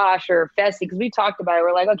Josh or Fessy because we talked about it.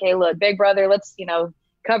 We're like, okay, look, big brother, let's,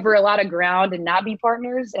 cover a lot of ground and not be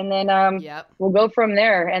partners. And then we'll go from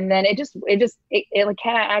there. And then it like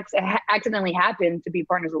kind of accidentally happened to be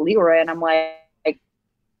partners with Leroy. And I'm like,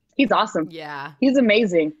 he's awesome. Yeah. He's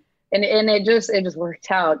amazing. And it just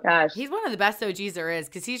worked out. Gosh. He's one of the best OGs there is,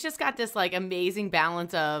 because he's just got this like amazing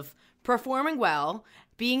balance of performing well,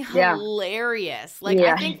 being hilarious. Like,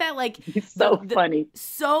 I think that like he's so funny.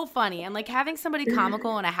 So funny. And like having somebody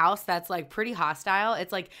comical in a house that's like pretty hostile,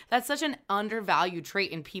 it's like that's such an undervalued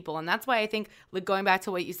trait in people. And that's why I think, like, going back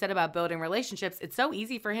to what you said about building relationships, it's so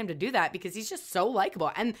easy for him to do that because he's just so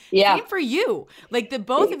likable. And same for you. Like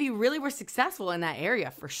both of you really were successful in that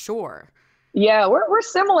area for sure. Yeah, we're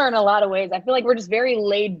similar in a lot of ways. I feel like we're just very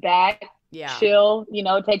laid back, chill. You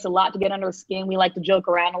know, it takes a lot to get under the skin. We like to joke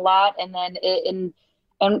around a lot, and then and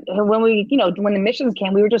when we, you know, when the missions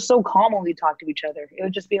came, we were just so calm when we talked to each other. It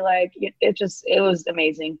would just be like it was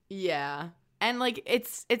amazing. Yeah. And like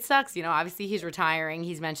it sucks, you know, obviously he's retiring.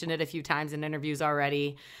 He's mentioned it a few times in interviews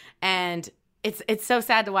already. And it's so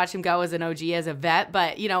sad to watch him go as an OG, as a vet,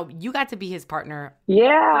 but you know, you got to be his partner for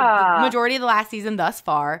the majority of the last season thus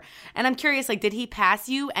far. And I'm curious, like, did he pass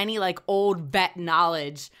you any like old vet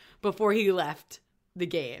knowledge before he left the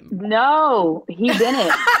game? No, he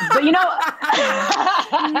didn't. But you know,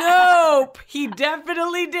 nope, he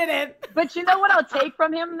definitely didn't. But you know what I'll take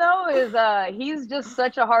from him though is he's just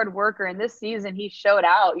such a hard worker, and this season he showed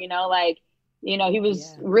out. You know, like, you know, he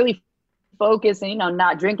was really focused and, you know,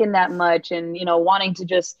 not drinking that much, and, you know, wanting to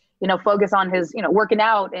just, you know, focus on his, you know, working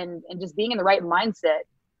out and just being in the right mindset.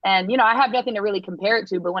 And, you know, I have nothing to really compare it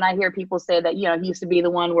to, but when I hear people say that, you know, he used to be the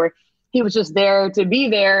one where he was just there to be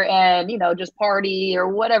there and, you know, just party or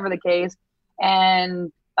whatever the case.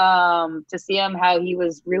 And to see him, how he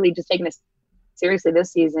was really just taking this seriously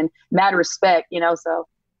this season, mad respect, you know, so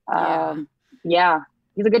yeah,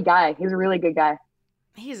 he's a good guy. He's a really good guy.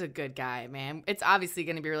 He's a good guy, man. It's obviously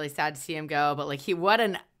going to be really sad to see him go, but like what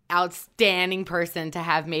an outstanding person to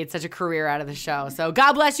have made such a career out of the show. So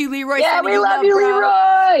God bless you, Leroy. Yeah, we love you,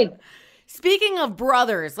 Leroy. Speaking of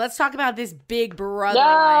brothers, let's talk about this Big Brother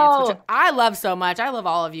alliance, which I love so much. I love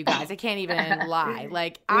all of you guys. I can't even lie.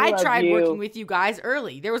 Like, I tried working with you guys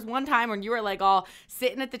early. There was one time when you were like all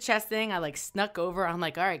sitting at the chess thing. I like snuck over. I'm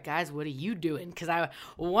like, all right, guys, what are you doing? Because I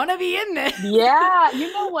want to be in this. Yeah, you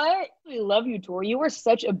know what? I love you, Tori. You are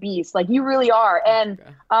such a beast. Like, you really are. And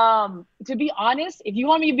to be honest, if you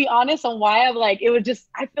want me to be honest on why I'm like, it was just,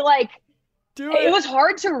 I feel like, it was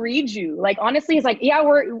hard to read you. Like, honestly, it's like, yeah,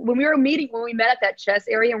 when we met at that chess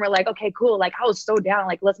area and we're like, okay, cool. Like, I was so down,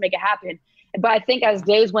 like, let's make it happen. But I think as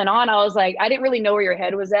days went on, I was like, I didn't really know where your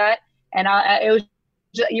head was at. And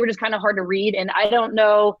you were just kind of hard to read. And I don't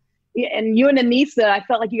know. And you and Anissa, I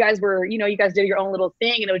felt like you guys were, you know, you guys did your own little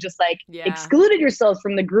thing. And it was just like, excluded yourselves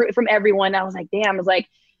from the group, from everyone. I was like, damn, I was like,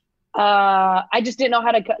 I just didn't know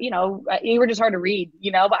how to, you know, you were just hard to read, you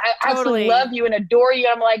know, but I absolutely love you and adore you.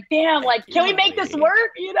 I'm like, damn, like, can we make this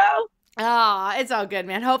work, you know? Oh, it's all good,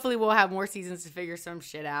 man. Hopefully we'll have more seasons to figure some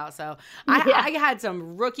shit out. So I had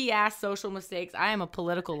some rookie ass social mistakes. I am a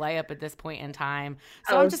political layup at this point in time.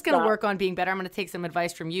 So I'm just going to work on being better. I'm going to take some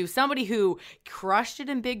advice from you, somebody who crushed it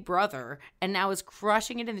in Big Brother and now is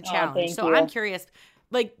crushing it in the challenge. So I'm curious,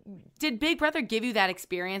 like, did Big Brother give you that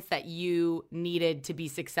experience that you needed to be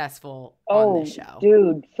successul on the show?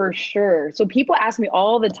 Dude, for sure. So people ask me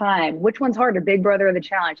all the time, which one's harder, Big Brother or the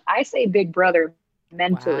challenge? I say Big Brother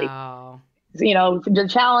mentally. Wow. You know, the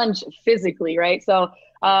challenge physically, right? So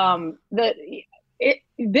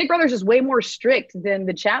Big Brother's just way more strict than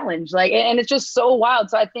the challenge. Like, and it's just so wild.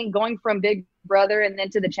 So I think going from Big Brother and then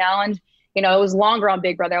to the challenge, you know, it was longer on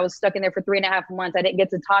Big Brother. I was stuck in there for 3.5 months. I didn't get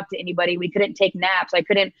to talk to anybody. We couldn't take naps. I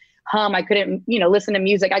couldn't hum. I couldn't, you know, listen to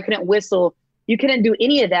music. I couldn't whistle. You couldn't do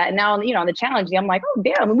any of that. And now, you know, on the challenge, I'm like, oh,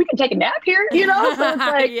 damn, we can take a nap here, you know? So it's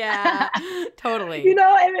like, yeah, totally. You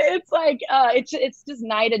know, and it's like, it's just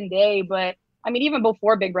night and day. But I mean, even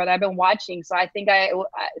before Big Brother, I've been watching. So I think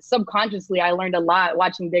subconsciously, I learned a lot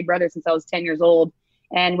watching Big Brother since I was 10 years old.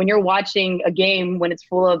 And when you're watching a game, when it's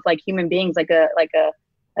full of like human beings, like a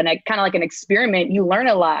kind of like an experiment, you learn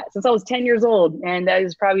a lot. Since I was 10 years old, and that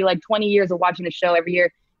was probably like 20 years of watching the show every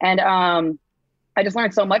year. And I just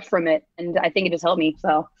learned so much from it, and I think it just helped me.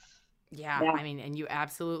 So yeah, I mean, and you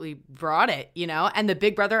absolutely brought it, you know, and the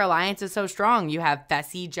Big Brother alliance is so strong. You have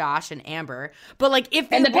Fessy, Josh, and Amber, but like the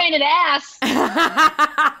painted ass. Legit,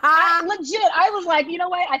 I was like, you know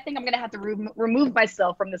what? I think I'm gonna have to remove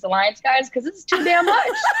myself from this alliance, guys, because this is too damn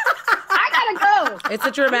much. I gotta go. It's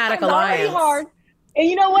a dramatic alliance. Hard. And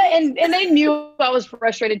you know what? And they knew I was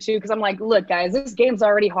frustrated too, because I'm like, look, guys, this game's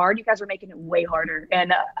already hard. You guys are making it way harder.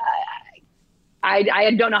 And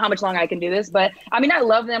I don't know how much longer I can do this. But I mean, I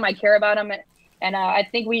love them. I care about them. And I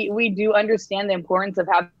think we do understand the importance of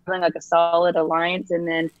having like a solid alliance. And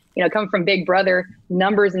then, you know, coming from Big Brother,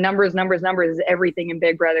 numbers is everything in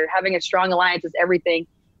Big Brother. Having a strong alliance is everything.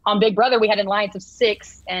 On Big Brother, we had an alliance of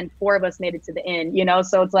 6 and 4 of us made it to the end, you know?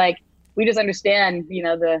 So it's like, we just understand, you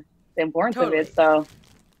know, the importance of it. So,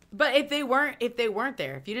 but if they weren't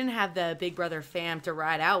there, if you didn't have the Big Brother fam to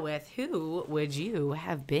ride out with, who would you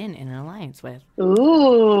have been in an alliance with?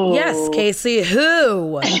 Ooh, yes, Kaycee.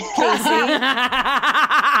 Who? Kaycee.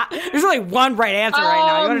 There's only one right answer right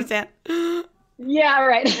now. You understand? Yeah,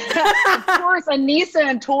 right. Of course, Anissa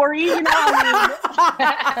and Tori, you know what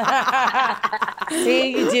I mean?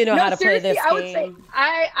 See, you do know how to play this game. I would say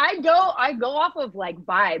I go off of like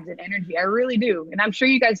vibes and energy. I really do. And I'm sure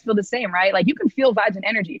you guys feel the same, right? Like you can feel vibes and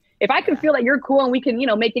energy. If I can feel that you're cool and we can,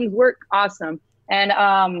 make things work, awesome.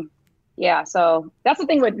 And yeah, so that's the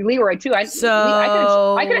thing with Leroy too. I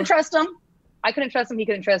couldn't trust him. I couldn't trust him. He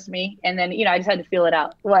couldn't trust me. And then, I just had to feel it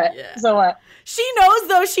out. What? Yeah. So what? She knows,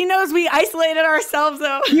 though. She knows we isolated ourselves,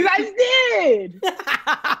 though. You guys did.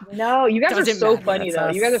 No, you guys are so funny, though.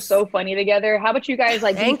 You guys are so funny together. How about you guys,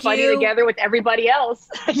 be funny together with everybody else?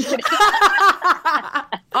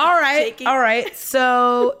 All right.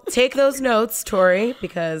 So take those notes, Tori,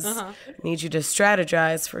 because I need you to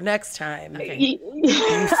strategize for next time. Okay.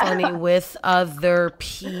 Be funny with other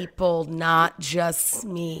people, not just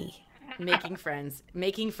me. Making friends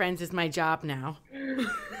is my job now.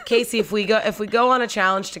 Kaycee, if we go on a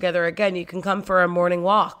challenge together again, you can come for our morning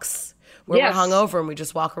walks where we're hungover and we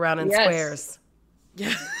just walk around in squares.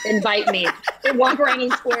 Invite me. Walk around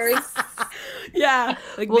in squares. Yeah.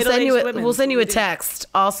 We'll send you a text,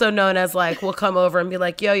 also known as we'll come over and be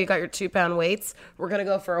like, yo, you got your 2-pound weights? We're gonna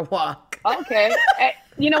go for a walk. Okay.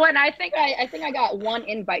 You know what? I think I got one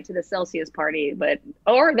invite to the Celsius party,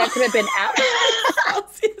 or that could have been after.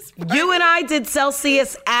 You and I did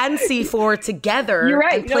Celsius and C4 together. You're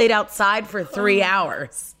right. And played outside for 3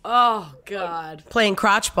 hours. Oh God. Playing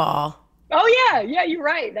crotch ball. Oh yeah, you're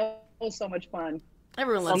right. That was so much fun.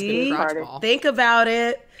 Everyone loves good crotch ball. Think about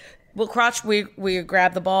it. Well, crotch, we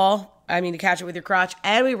grabbed the ball. I mean, to catch it with your crotch,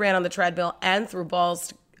 and we ran on the treadmill and threw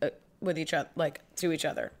balls with each other, to each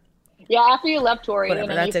other. Yeah, after you left, Tori, Whatever,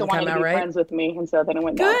 and that you used to didn't want come to out be right. friends with me, and so then it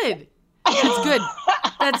went down. Good. That's good.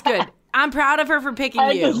 That's good. I'm proud of her for picking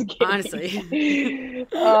you, honestly.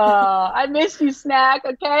 I missed you, Snack.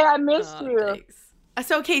 Okay, I missed you. Thanks.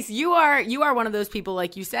 So, Kaycee, you are one of those people,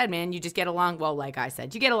 like you said, man. You just get along. Well, like I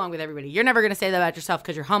said, you get along with everybody. You're never gonna say that about yourself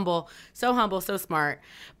because you're humble, so smart.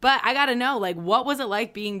 But I gotta know, what was it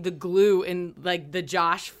like being the glue in the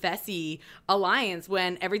Josh Fessy alliance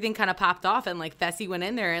when everything kind of popped off and Fessy went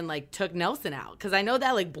in there and took Nelson out? Because I know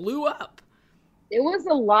that blew up. It was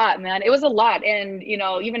a lot, man. It was a lot. And,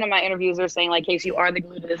 even in my interviews, they're saying, Kaycee, you are the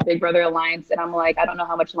glue to this Big Brother alliance. And I'm like, I don't know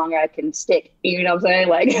how much longer I can stick. You know what I'm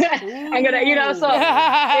saying? I'm going to, so.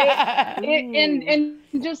 And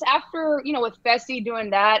just after, with Fessy doing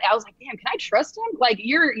that, I was like, damn, can I trust him?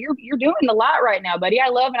 You're doing a lot right now, buddy. I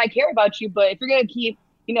love and I care about you. But if you're going to keep,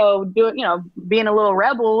 being a little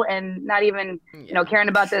rebel and not even, caring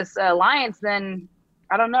about this alliance, then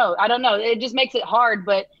I don't know. It just makes it hard.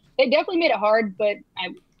 But it definitely made it hard, but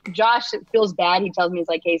Josh feels bad. He tells me, he's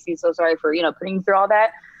like, Kaycee, so sorry for, putting you through all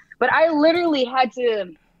that. But I literally had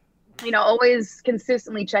to, always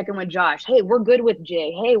consistently check in with Josh. Hey, we're good with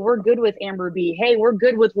Jay. Hey, we're good with Amber B. Hey, we're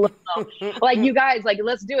good with Limo. You guys,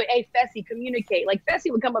 let's do it. Hey, Fessy, communicate.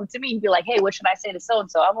 Fessy would come up to me and be like, hey, what should I say to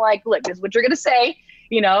so-and-so? I'm like, look, this is what you're going to say.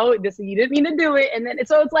 You didn't mean to do it. And then,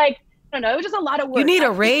 so it's I don't know. It was just a lot of work. You need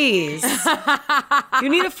a raise. You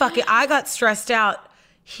need I got stressed out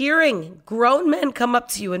hearing grown men come up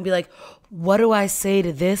to you and be like, what do I say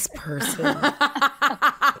to this person?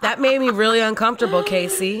 That made me really uncomfortable,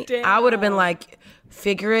 Kaycee. Damn. I would have been like,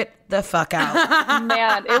 figure it the fuck out.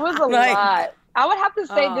 Man, it was a lot. I would have to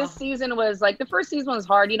say this season was the first season was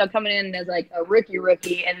hard, coming in as a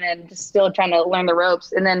rookie, and then just still trying to learn the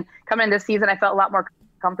ropes. And then coming in this season, I felt a lot more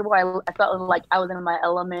comfortable. I felt like I was in my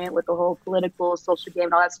element with the whole political, social game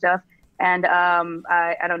and all that stuff. And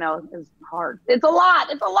I don't know, it was hard. It's a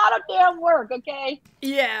lot of damn work, okay?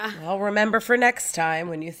 Yeah. Well, remember for next time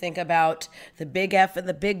when you think about the big F and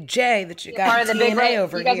the big J that you got part of the Big Brother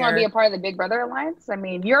over here. You guys want to be a part of the Big Brother Alliance? I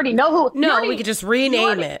mean, you already know who. No, we could just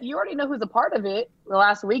rename it. You already know who's a part of it.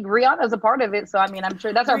 Last week, Rihanna's a part of it, so I mean, I'm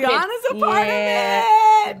sure that's our pitch. Rihanna's a part of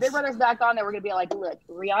it. If Big Brother's back on there, we're gonna be like, look,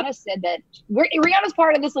 Rihanna said that Rihanna's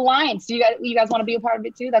part of this alliance. Do you guys want to be a part of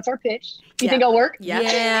it too? That's our pitch. You think it'll work?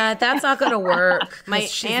 Yeah, that's not gonna work.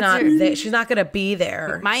 She's not gonna be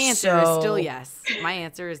there. My answer is still yes. My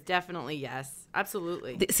answer is definitely yes.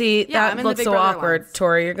 Absolutely. See, that looks so awkward, alliance.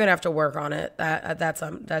 Tori. You're gonna have to work on it. I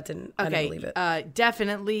didn't believe it.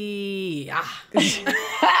 Definitely.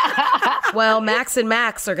 Well, Max and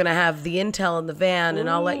Max are gonna have the intel in the van, and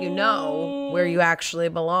I'll let you know where you actually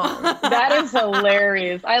belong. That is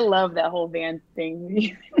hilarious. I love that whole van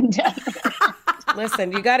thing.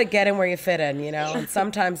 Listen, you got to get in where you fit in, and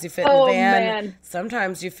sometimes you fit in the van,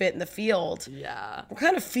 sometimes you fit in the field. Yeah. What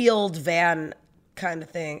kind of field van kind of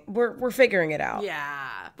thing. We're figuring it out. Yeah.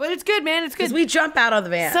 But it's good, man. It's good. Because we jump out of the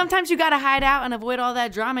van. Sometimes you got to hide out and avoid all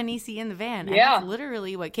that drama, Niecy, in the van. And Yeah. that's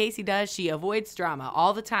literally what Kaycee does. She avoids drama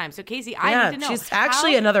all the time. So, Kaycee, I need to know. She's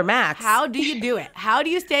actually another Max. How do you do it? How do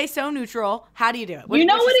you stay so neutral? How do you do it? You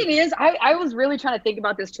know what it is? I was really trying to think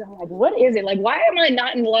about this too. I'm like, what is it? Like, why am I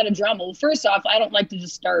not in a lot of drama? Well, first off, I don't like to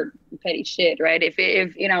just start petty shit, right? If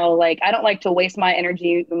you know, like, I don't like to waste my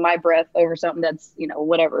energy, my breath over something that's, you know,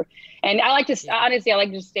 whatever. And I like to, honestly, I like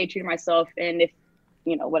to just stay true to myself. And if,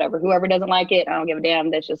 you know, whatever, whoever doesn't like it, I don't give a damn.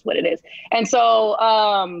 That's just what it is. And so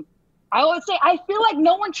I always say, I feel like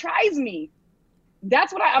no one tries me.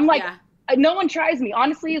 That's what I'm like. Yeah. No one tries me,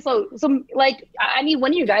 honestly. So like, I need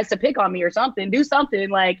one of you guys to pick on me or something, do something,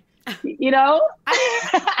 like, you know.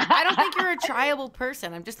 I don't think you're a triable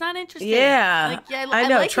person. I'm just not interested. Yeah, I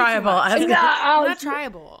know, like triable. I'm not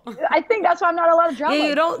triable. I think that's why I'm not a lot of drama. Yeah,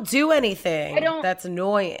 you don't do anything that's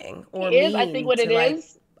annoying or mean. I think what it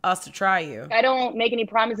is. Us to try you. I don't make any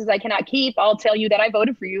promises I cannot keep. I'll tell you that I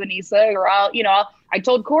voted for you, Anissa, or I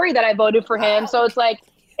told Corey that I voted for him. So it's like,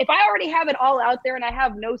 if I already have it all out there and I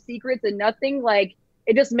have no secrets and nothing, like,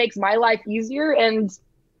 it just makes my life easier. And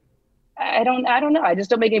I don't know. I just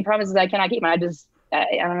don't make any promises I cannot keep. I don't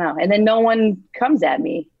know. And then no one comes at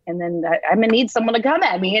me. And then I'm gonna need someone to come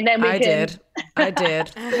at me. And then I did. I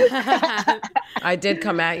did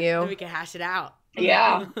come at you. Then we can hash it out.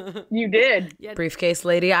 Yeah, you did. Briefcase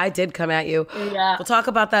lady, I did come at you. Yeah. We'll talk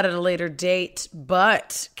about that at a later date.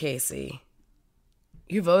 But, Kaycee,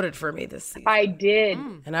 you voted for me this season. I did.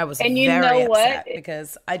 And I was very upset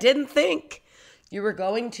because I didn't think you were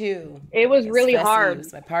going to. It was really hard.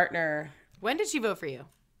 Was my partner. When did she vote for you?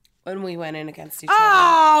 When we went in against each other.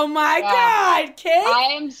 Oh, my God, Kate.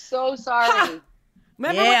 I am so sorry.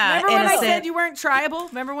 Remember when I said you weren't triable?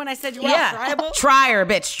 Remember when I said you weren't triable? Try her,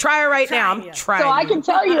 bitch. Try her right now. I'm trying. So I can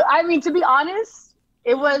tell you, I mean, to be honest,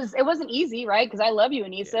 it wasn't easy, right? Because I love you,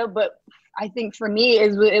 Anissa. But I think for me,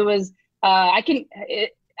 it was I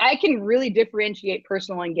can really differentiate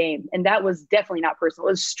personal and game, and that was definitely not personal.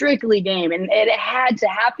 It was strictly game, and it had to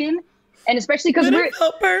happen. And especially because it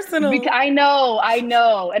felt personal. I know,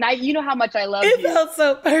 and you know how much I love you. It felt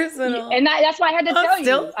so personal, and that's why I had to tell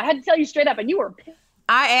you. I had to tell you straight up, and you were pissed.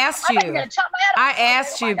 I asked you. I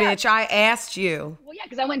asked you, God. bitch. I asked you. Well, yeah,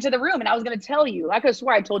 because I went to the room and I was going to tell you. I could have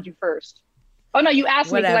swore I told you first. Oh, no, you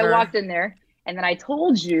asked me because I walked in there. And then I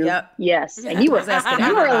told you, yes. And you were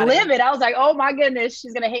livid. I was like, oh, my goodness,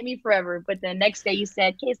 she's going to hate me forever. But the next day you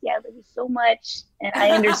said, Kaycee, I love you so much. And I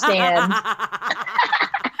understand.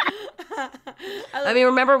 I mean,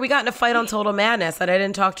 remember, we got in a fight on Total Madness that I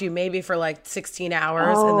didn't talk to you maybe for like 16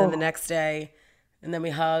 hours. And then the next day, and then we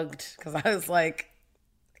hugged because I was like,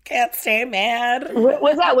 can't stay mad.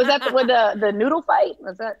 Was that with the noodle fight?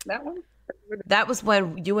 Was that one? That was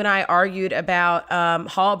when you and I argued about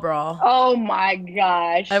hall brawl. Oh my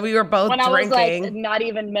gosh! And we were both drinking. I was like not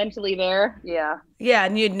even mentally there. Yeah. Yeah,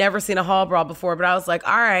 and you'd never seen a hall brawl before, but I was like,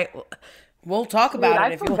 all right, we'll talk about it.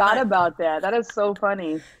 I forgot about that. That is so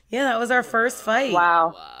funny. Yeah, that was our first fight.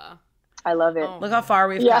 Wow. I love it. Look how far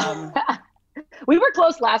we've come. We were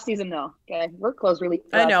close last season, though. Okay, we're close, really.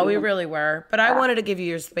 I know, we really were. But I wanted to give you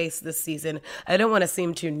your space this season. I didn't want to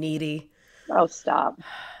seem too needy. Oh, stop.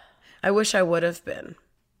 I wish I would have been.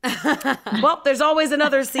 Well, there's always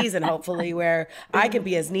another season, hopefully, where I can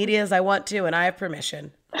be as needy as I want to, and I have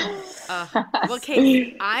permission. Well,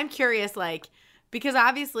 Kate, I'm curious, like, because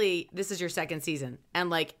obviously this is your second season, and,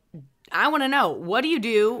 like, I want to know, what do you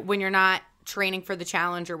do when you're not training for the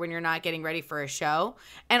challenge or when you're not getting ready for a show?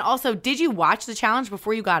 And also, did you watch the challenge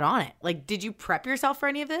before you got on it? Like, did you prep yourself for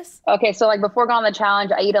any of this? Okay, so like before going on the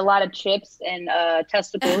challenge, I eat a lot of chips and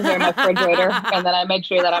testicles in my refrigerator, and then I make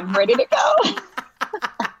sure that I'm ready to go.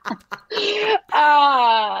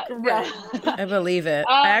 I believe it.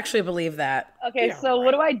 I actually believe that. Okay, so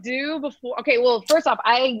what do I do before? Okay, well, first off,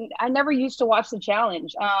 I never used to watch the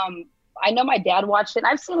challenge. I know my dad watched it, and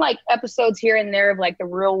I've seen like episodes here and there of like the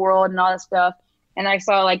real world and all that stuff. And I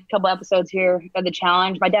saw like a couple episodes here of the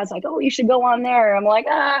challenge. My dad's like, oh, you should go on there. I'm like,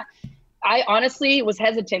 I honestly was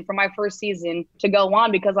hesitant for my first season to go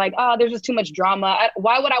on because like, there's just too much drama.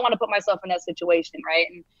 Why would I want to put myself in that situation, right?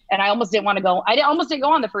 And I almost didn't want to go. Almost didn't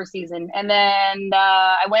go on the first season. And then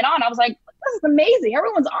I went on. I was like, this is amazing.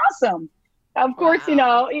 Everyone's awesome. Of course,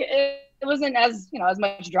 it wasn't as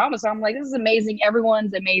much drama. So I'm like, this is amazing.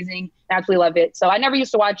 Everyone's amazing. I absolutely love it. So I never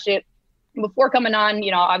used to watch it before coming on.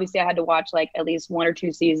 Obviously I had to watch like at least 1 or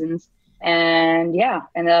 2 seasons. And yeah.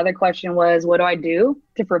 And the other question was, what do I do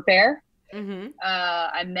to prepare? Mm-hmm.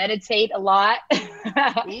 I meditate a lot.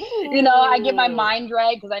 I get my mind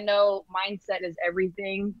right because I know mindset is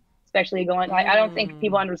everything, especially I don't think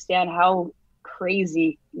people understand how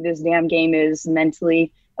crazy this damn game is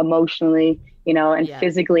mentally, emotionally, and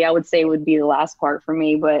physically, I would say would be the last part for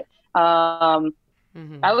me. But I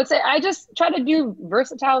would say I just try to do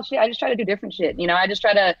versatile shit. I just try to do different shit. I just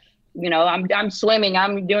try to, I'm swimming,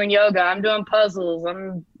 I'm doing yoga, I'm doing puzzles,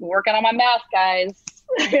 I'm working on my math, guys.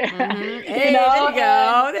 Hey,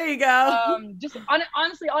 there you go. Just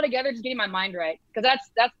honestly, altogether, just getting my mind right, because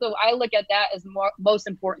that's I look at that as most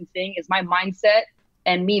important thing is my mindset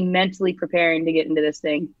and me mentally preparing to get into this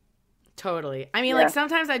thing. Totally. I mean, like,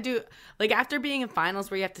 sometimes I do, like, after being in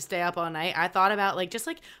finals where you have to stay up all night, I thought about, like, just,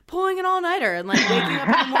 like, pulling an all-nighter and, like, waking up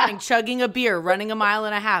in the morning, chugging a beer, running a mile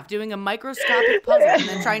and a half, doing a microscopic puzzle, and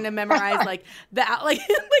then trying to memorize, like, that. Like,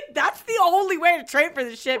 that's the only way to train for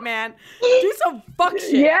this shit, man. Do some fuck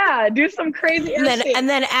shit. Yeah, do some crazy and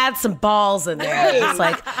then add some balls in there. It's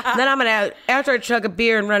like, then I'm going to, after I chug a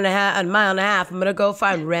beer and run a mile and a half, I'm going to go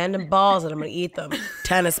find random balls and I'm going to eat them.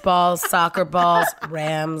 Tennis balls, soccer balls,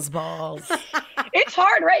 Rams balls. It's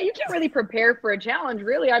hard, right? You can't really prepare for a challenge,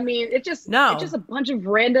 really. I mean, it's just a bunch of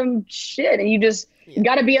random shit, and you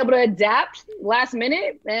got to be able to adapt last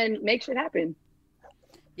minute and make shit happen.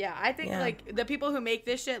 Yeah, I think like the people who make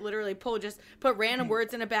this shit literally put random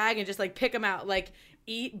words in a bag and just like pick them out, like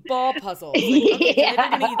eat ball puzzles. Like, okay, so they're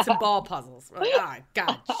gonna eat some ball puzzles. We're like, oh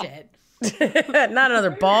god, shit. Not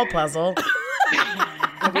another ball puzzle.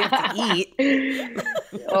 We have to eat.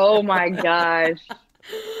 Oh my gosh.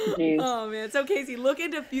 Jeez. Oh man. So Kaycee, look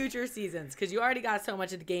into future seasons because you already got so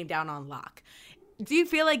much of the game down on lock. Do you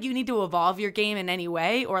feel like you need to evolve your game in any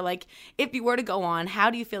way, or like if you were to go on, how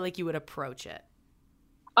do you feel like you would approach it?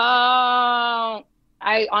 I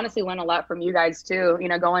honestly learned a lot from you guys too,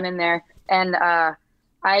 going in there, and I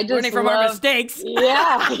just learning from our mistakes.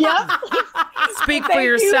 Yeah. Yep. Speak for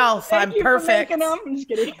yourself. Thank you perfect. I'm just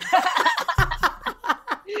kidding.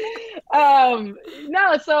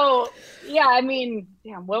 No, so yeah, I mean,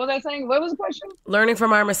 damn, what was I saying? What was the question? Learning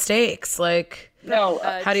from our mistakes, like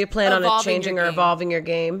how do you plan on changing or evolving your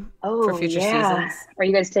game for future seasons? Are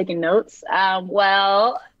you guys taking notes?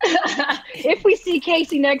 Well, if we see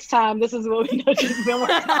Kaycee next time, this is what we know she's been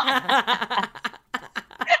working on.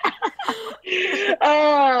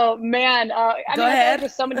 Oh man, I Go ahead.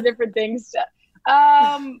 There's so many different things.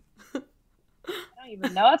 I don't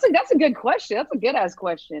even know. That's a good question. That's a good ass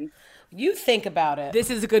question. You think about it. This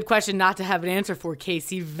is a good question not to have an answer for,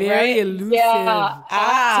 Kaycee. Very elusive. Yeah.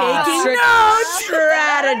 Taking notes.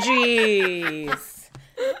 Strategies.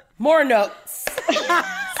 More notes.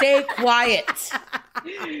 Stay quiet.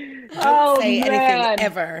 Don't say anything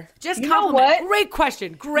ever. Just compliment. What? Great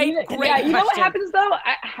question. Great question. Yeah, you know what happens though?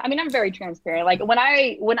 I mean, I'm very transparent. Like when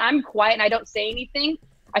I'm quiet and I don't say anything,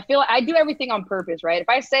 I feel like I do everything on purpose, right? If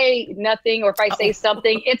I say nothing or if I say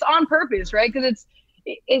something, it's on purpose, right? Because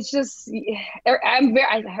it's just I'm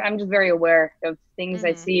just very aware of things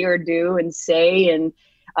I see or do and say, and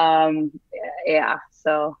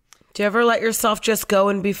so. Do you ever let yourself just go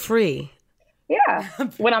and be free? Yeah,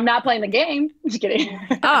 when I'm not playing the game. Just kidding.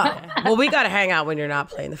 Well, we got to hang out when you're not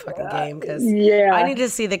playing the fucking game, because I need to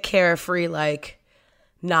see the carefree, like,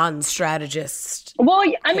 non-strategist. Well,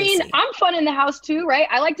 I mean, I'm fun in the house too, right?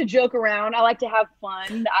 I like to joke around. I like to have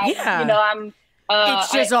fun. I'm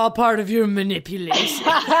it's just all part of your manipulation.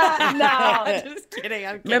 No. Just kidding.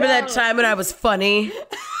 I'm kidding. Remember that time when I was funny?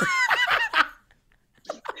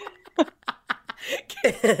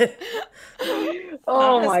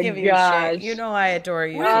 Oh my gosh. You know I adore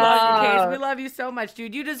you. We love you, Kaycee. We love you so much,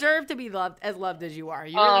 dude. You deserve to be loved as you are.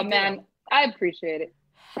 You really man. do. I appreciate it.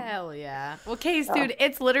 Hell yeah. Well, Kaycee, dude,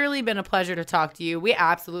 it's literally been a pleasure to talk to you. We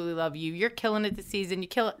absolutely love you. You're killing it this season. You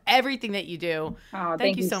kill everything that you do. Oh,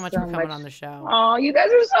 thank you so much for coming on the show. Oh, you guys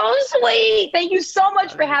are so sweet. Thank you so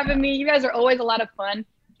much for having me. You guys are always a lot of fun.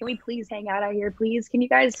 Can we please hang out here, please? Can you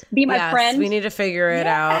guys be my friend? We need to figure it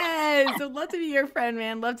out. Yes, I'd love to be your friend,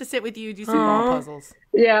 man. Love to sit with you, do some ball puzzles.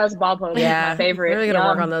 Yeah, it's ball puzzles. Yeah, my favorite. We're really going to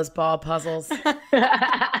work on those ball puzzles.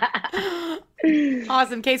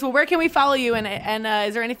 Awesome, Kaycee. Well, where can we follow you? And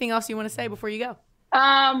is there anything else you want to say before you go?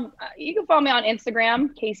 You can follow me on Instagram,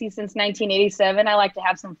 Kaycee since 1987. I like to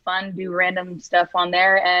have some fun, do random stuff on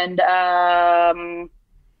there. And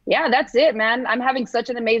yeah, that's it, man. I'm having such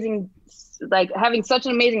an amazing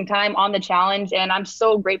time on the challenge, and I'm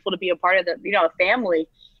so grateful to be a part of the family.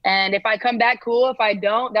 And if I come back, cool. If I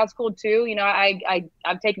don't, that's cool too.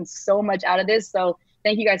 I've taken so much out of this, so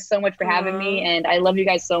thank you guys so much for having me, and I love you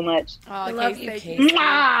guys so much. I love you,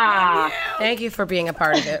 Kaycee. Thank you for being a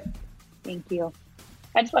part of it. Thank you.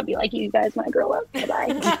 I just want to be like you guys when I grow up.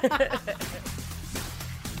 Bye-bye.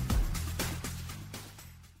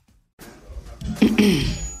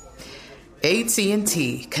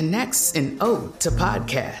 AT&T connects an ode to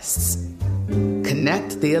podcasts.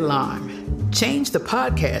 Connect the alarm. Change the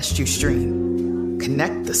podcast you stream.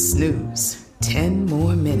 Connect the snooze. 10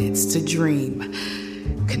 more minutes to dream.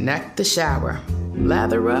 Connect the shower.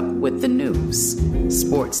 Lather up with the news.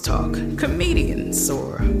 Sports talk, comedians,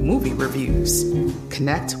 or movie reviews.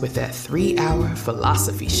 Connect with that 3-hour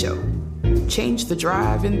philosophy show. Change the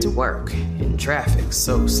drive into work in traffic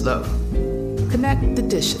so slow. Connect the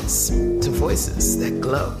dishes to voices that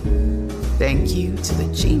glow. Thank you to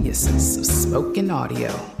the geniuses of spoken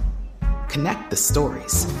audio. Connect the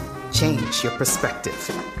stories. Change your perspective.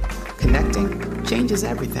 Connecting changes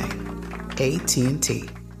everything. AT&T.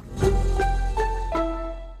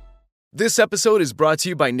 This episode is brought to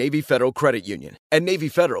you by Navy Federal Credit Union. At Navy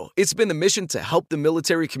Federal, it's been the mission to help the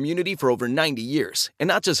military community for over 90 years. And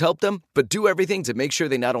not just help them, but do everything to make sure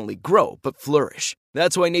they not only grow, but flourish.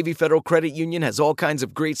 That's why Navy Federal Credit Union has all kinds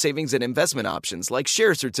of great savings and investment options like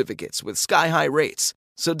share certificates with sky-high rates.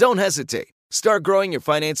 So don't hesitate. Start growing your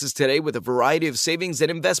finances today with a variety of savings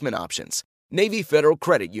and investment options. Navy Federal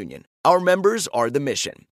Credit Union. Our members are the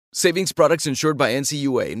mission. Savings products insured by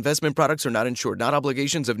NCUA. Investment products are not insured, not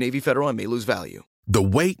obligations of Navy Federal and may lose value. The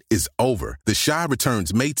wait is over. The Chi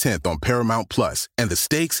returns May 10th on Paramount Plus, and the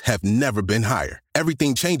stakes have never been higher.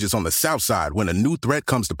 Everything changes on the South Side when a new threat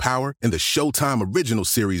comes to power in the Showtime original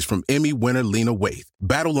series from Emmy winner Lena Waithe.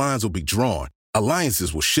 Battle lines will be drawn,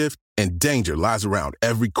 alliances will shift, and danger lies around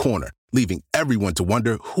every corner, leaving everyone to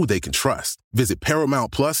wonder who they can trust. Visit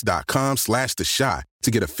ParamountPlus.com/The Chi to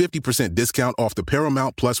get a 50% discount off the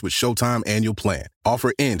Paramount Plus with Showtime annual plan.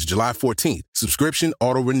 Offer ends July 14th. Subscription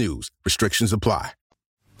auto-renews. Restrictions apply.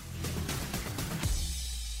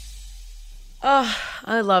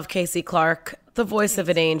 I love Kaycee Clark, the voice of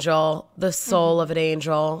an angel, the soul of an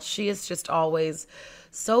angel. She is just always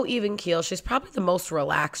so even keel. She's probably the most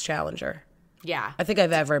relaxed challenger. Yeah. I think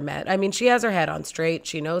I've ever met. I mean, she has her head on straight.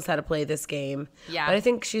 She knows how to play this game. Yeah. But I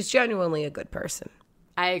think she's genuinely a good person.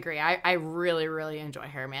 I agree. I really, really enjoy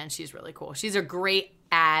her, man. She's really cool. She's a great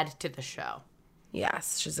add to the show.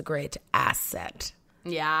 Yes, she's a great asset.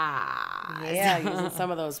 Yeah. Yeah, using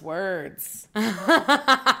some of those words. All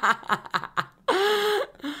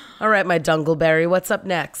right, my Dungleberry, what's up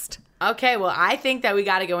next? Okay, well, I think that we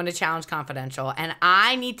got to go into Challenge Confidential. And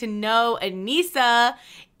I need to know, Anissa,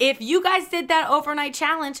 if you guys did that overnight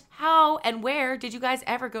challenge, how and where did you guys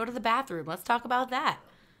ever go to the bathroom? Let's talk about that.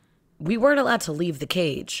 We weren't allowed to leave the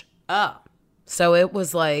cage. Oh. So it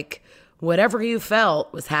was like whatever you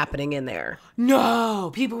felt was happening in there. No.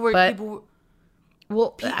 People were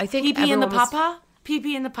Well, I think pee-pee in the everyone was- papa?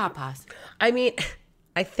 Pee-pee in the papas. I mean,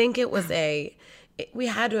 I think it was we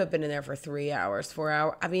had to have been in there for 3 hours, 4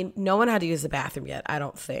 hours. I mean, no one had to use the bathroom yet, I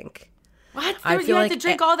don't think. What? I You feel had like to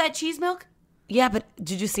drink all that cheese milk? Yeah, but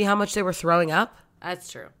did you see how much they were throwing up?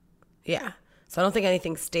 That's true. Yeah. So I don't think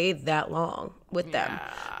anything stayed that long with them.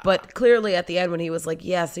 But clearly at the end when he was like,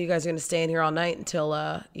 yeah, so you guys are going to stay in here all night until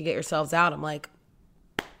you get yourselves out. I'm like,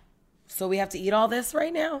 so we have to eat all this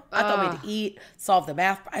right now? I thought we had to eat, solve the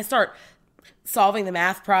math. I start solving the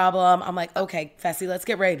math problem. I'm like, okay, Fessy, let's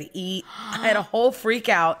get ready to eat. I had a whole freak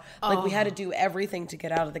out. Like we had to do everything to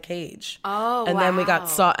get out of the cage. Oh, and then we got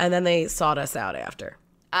and then they sawed us out after.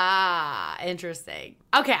 Ah, interesting.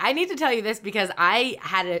 Okay, I need to tell you this because I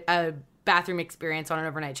had a bathroom experience on an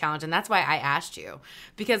overnight challenge, and that's why I asked you.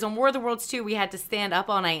 Because on War of the Worlds 2, we had to stand up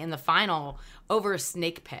all night in the final over a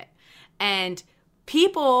snake pit. And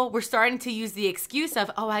people were starting to use the excuse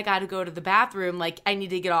of, oh, I got to go to the bathroom. Like, I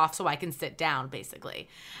need to get off so I can sit down, basically.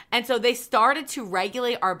 And so they started to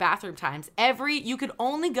regulate our bathroom times. You could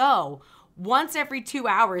only go once every 2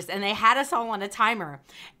 hours, and they had us all on a timer.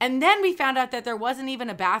 And then we found out that there wasn't even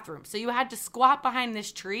a bathroom. So you had to squat behind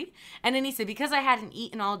this tree. And Anissa, because I hadn't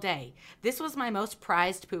eaten all day, this was my most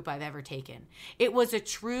prized poop I've ever taken. It was a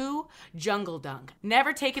true jungle dung.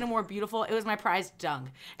 Never taken a more beautiful. It was my prized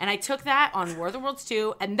dung. And I took that on War of the Worlds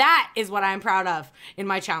 2, and that is what I'm proud of in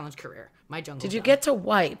my challenge career, my jungle Did you dung. get to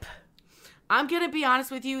wipe? I'm going to be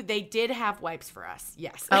honest with you. They did have wipes for us.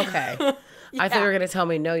 Yes. Okay. I thought you were going to tell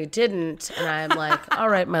me, no, you didn't. And I'm like, all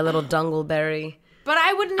right, my little Dungleberry. But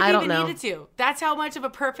I wouldn't have even know. needed to. That's how much of a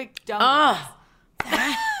perfect dung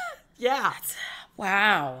was. Yeah.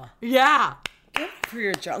 Wow. Yeah. Good for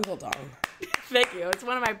your jungle dong. Thank you.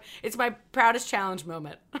 It's my proudest challenge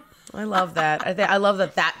moment. I love that. I love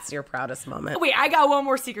that that's your proudest moment. Wait, I got one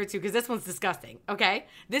more secret too, because this one's disgusting. Okay,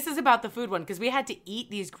 this is about the food one, because we had to eat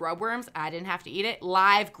these grub worms. I didn't have to eat it.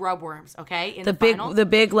 Live grub worms. Okay, in the final. the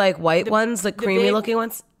big like white ones, the creamy looking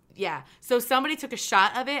ones. Yeah. So somebody took a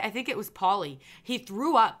shot of it. I think it was Paulie. He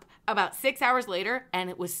threw up about 6 hours later, and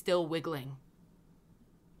it was still wiggling.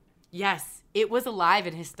 Yes, it was alive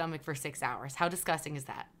in his stomach for 6 hours. How disgusting is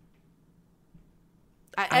that?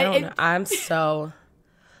 I don't know.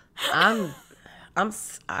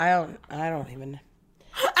 I don't even.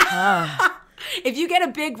 If you get a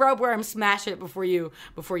big ropeworm, smash it before you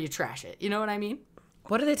trash it. You know what I mean?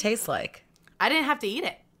 What do they taste like? I didn't have to eat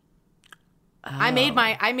it. Oh. I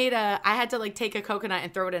had to like take a coconut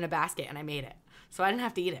and throw it in a basket, and I made it. So I didn't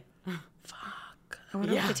have to eat it. Fuck. I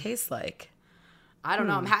wonder what they taste like. I don't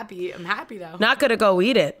know. I'm happy though. Not gonna go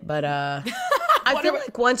eat it, but I feel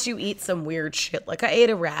like once you eat some weird shit, like I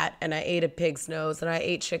ate a rat and I ate a pig's nose and I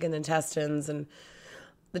ate chicken intestines, and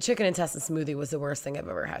the chicken intestine smoothie was the worst thing I've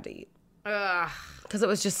ever had to eat. Because it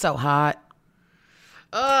was just so hot.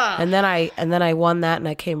 And then I won that, and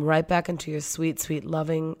I came right back into your sweet, sweet,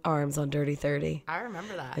 loving arms on Dirty 30. I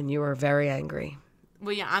remember that. And you were very angry.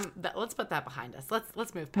 Well, yeah. Let's put that behind us.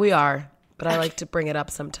 Let's move past We are, but I like to bring it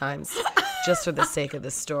up sometimes, just for the sake of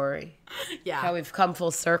the story. Yeah. How we've come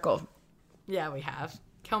full circle. Yeah, we have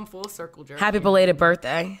come full circle, Jerry. Happy belated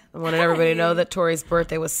birthday! I wanted everybody to know that Tori's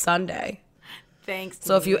birthday was Sunday. Thanks.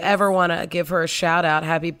 So if you ever want to give her a shout out,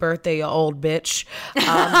 happy birthday, you old bitch,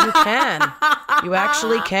 you can. You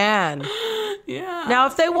actually can. Yeah. Now,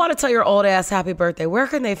 if they want to tell your old ass happy birthday, where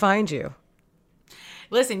can they find you?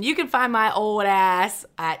 Listen, you can find my old ass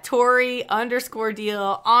at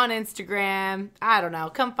Tori_deal on Instagram. I don't know.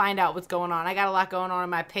 Come find out what's going on. I got a lot going on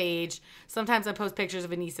my page. Sometimes I post pictures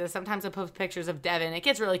of Anissa. Sometimes I post pictures of Devin. It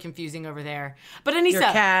gets really confusing over there. But Anissa. Your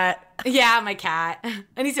cat. Yeah, my cat.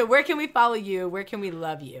 Anissa, where can we follow you? Where can we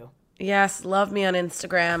love you? Yes, love me on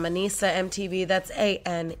Instagram, Anissa MTV. That's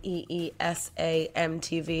ANEESA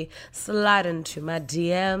MTV. Slide into my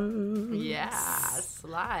DM. Yeah,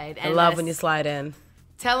 slide. I love when you slide in.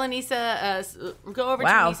 Tell Anissa, go over to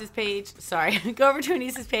Anissa's page. Sorry. Go over to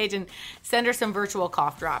Anissa's page and send her some virtual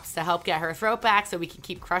cough drops to help get her throat back so we can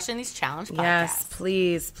keep crushing these challenge podcasts.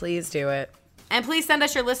 Yes, please do it. And please send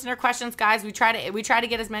us your listener questions, guys. We try to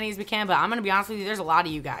get as many as we can, but I'm going to be honest with you, there's a lot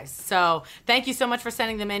of you guys. So thank you so much for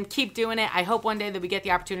sending them in. Keep doing it. I hope one day that we get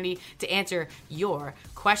the opportunity to answer your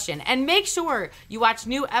question. And make sure you watch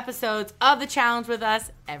new episodes of The Challenge with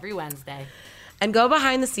us every Wednesday. And go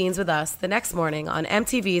behind the scenes with us the next morning on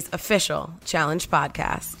MTV's official Challenge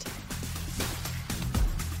podcast.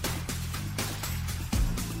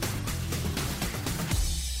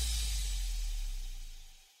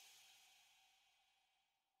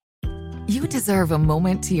 You deserve a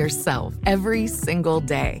moment to yourself every single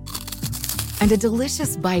day. And a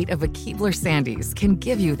delicious bite of a Keebler Sandies can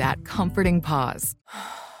give you that comforting pause.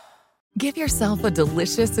 Give yourself a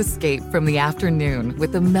delicious escape from the afternoon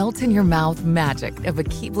with the melt-in-your-mouth magic of a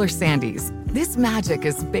Keebler Sandies. This magic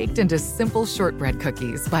is baked into simple shortbread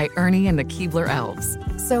cookies by Ernie and the Keebler Elves.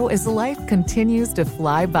 So as life continues to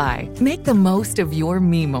fly by, make the most of your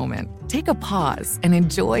me moment. Take a pause and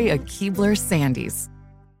enjoy a Keebler Sandies.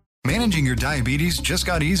 Managing your diabetes just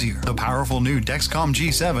got easier. The powerful new Dexcom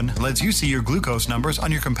G7 lets you see your glucose numbers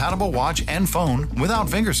on your compatible watch and phone without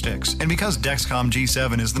finger sticks. And because Dexcom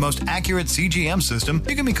G7 is the most accurate CGM system,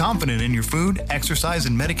 you can be confident in your food, exercise,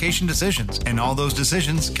 and medication decisions. And all those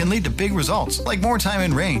decisions can lead to big results, like more time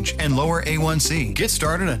in range and lower A1C. Get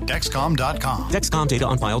started at Dexcom.com. Dexcom data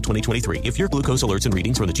on file 2023. If your glucose alerts and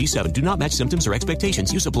readings from the G7 do not match symptoms or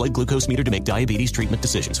expectations, use a blood glucose meter to make diabetes treatment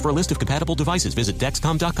decisions. For a list of compatible devices, visit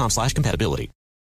Dexcom.com/compatibility.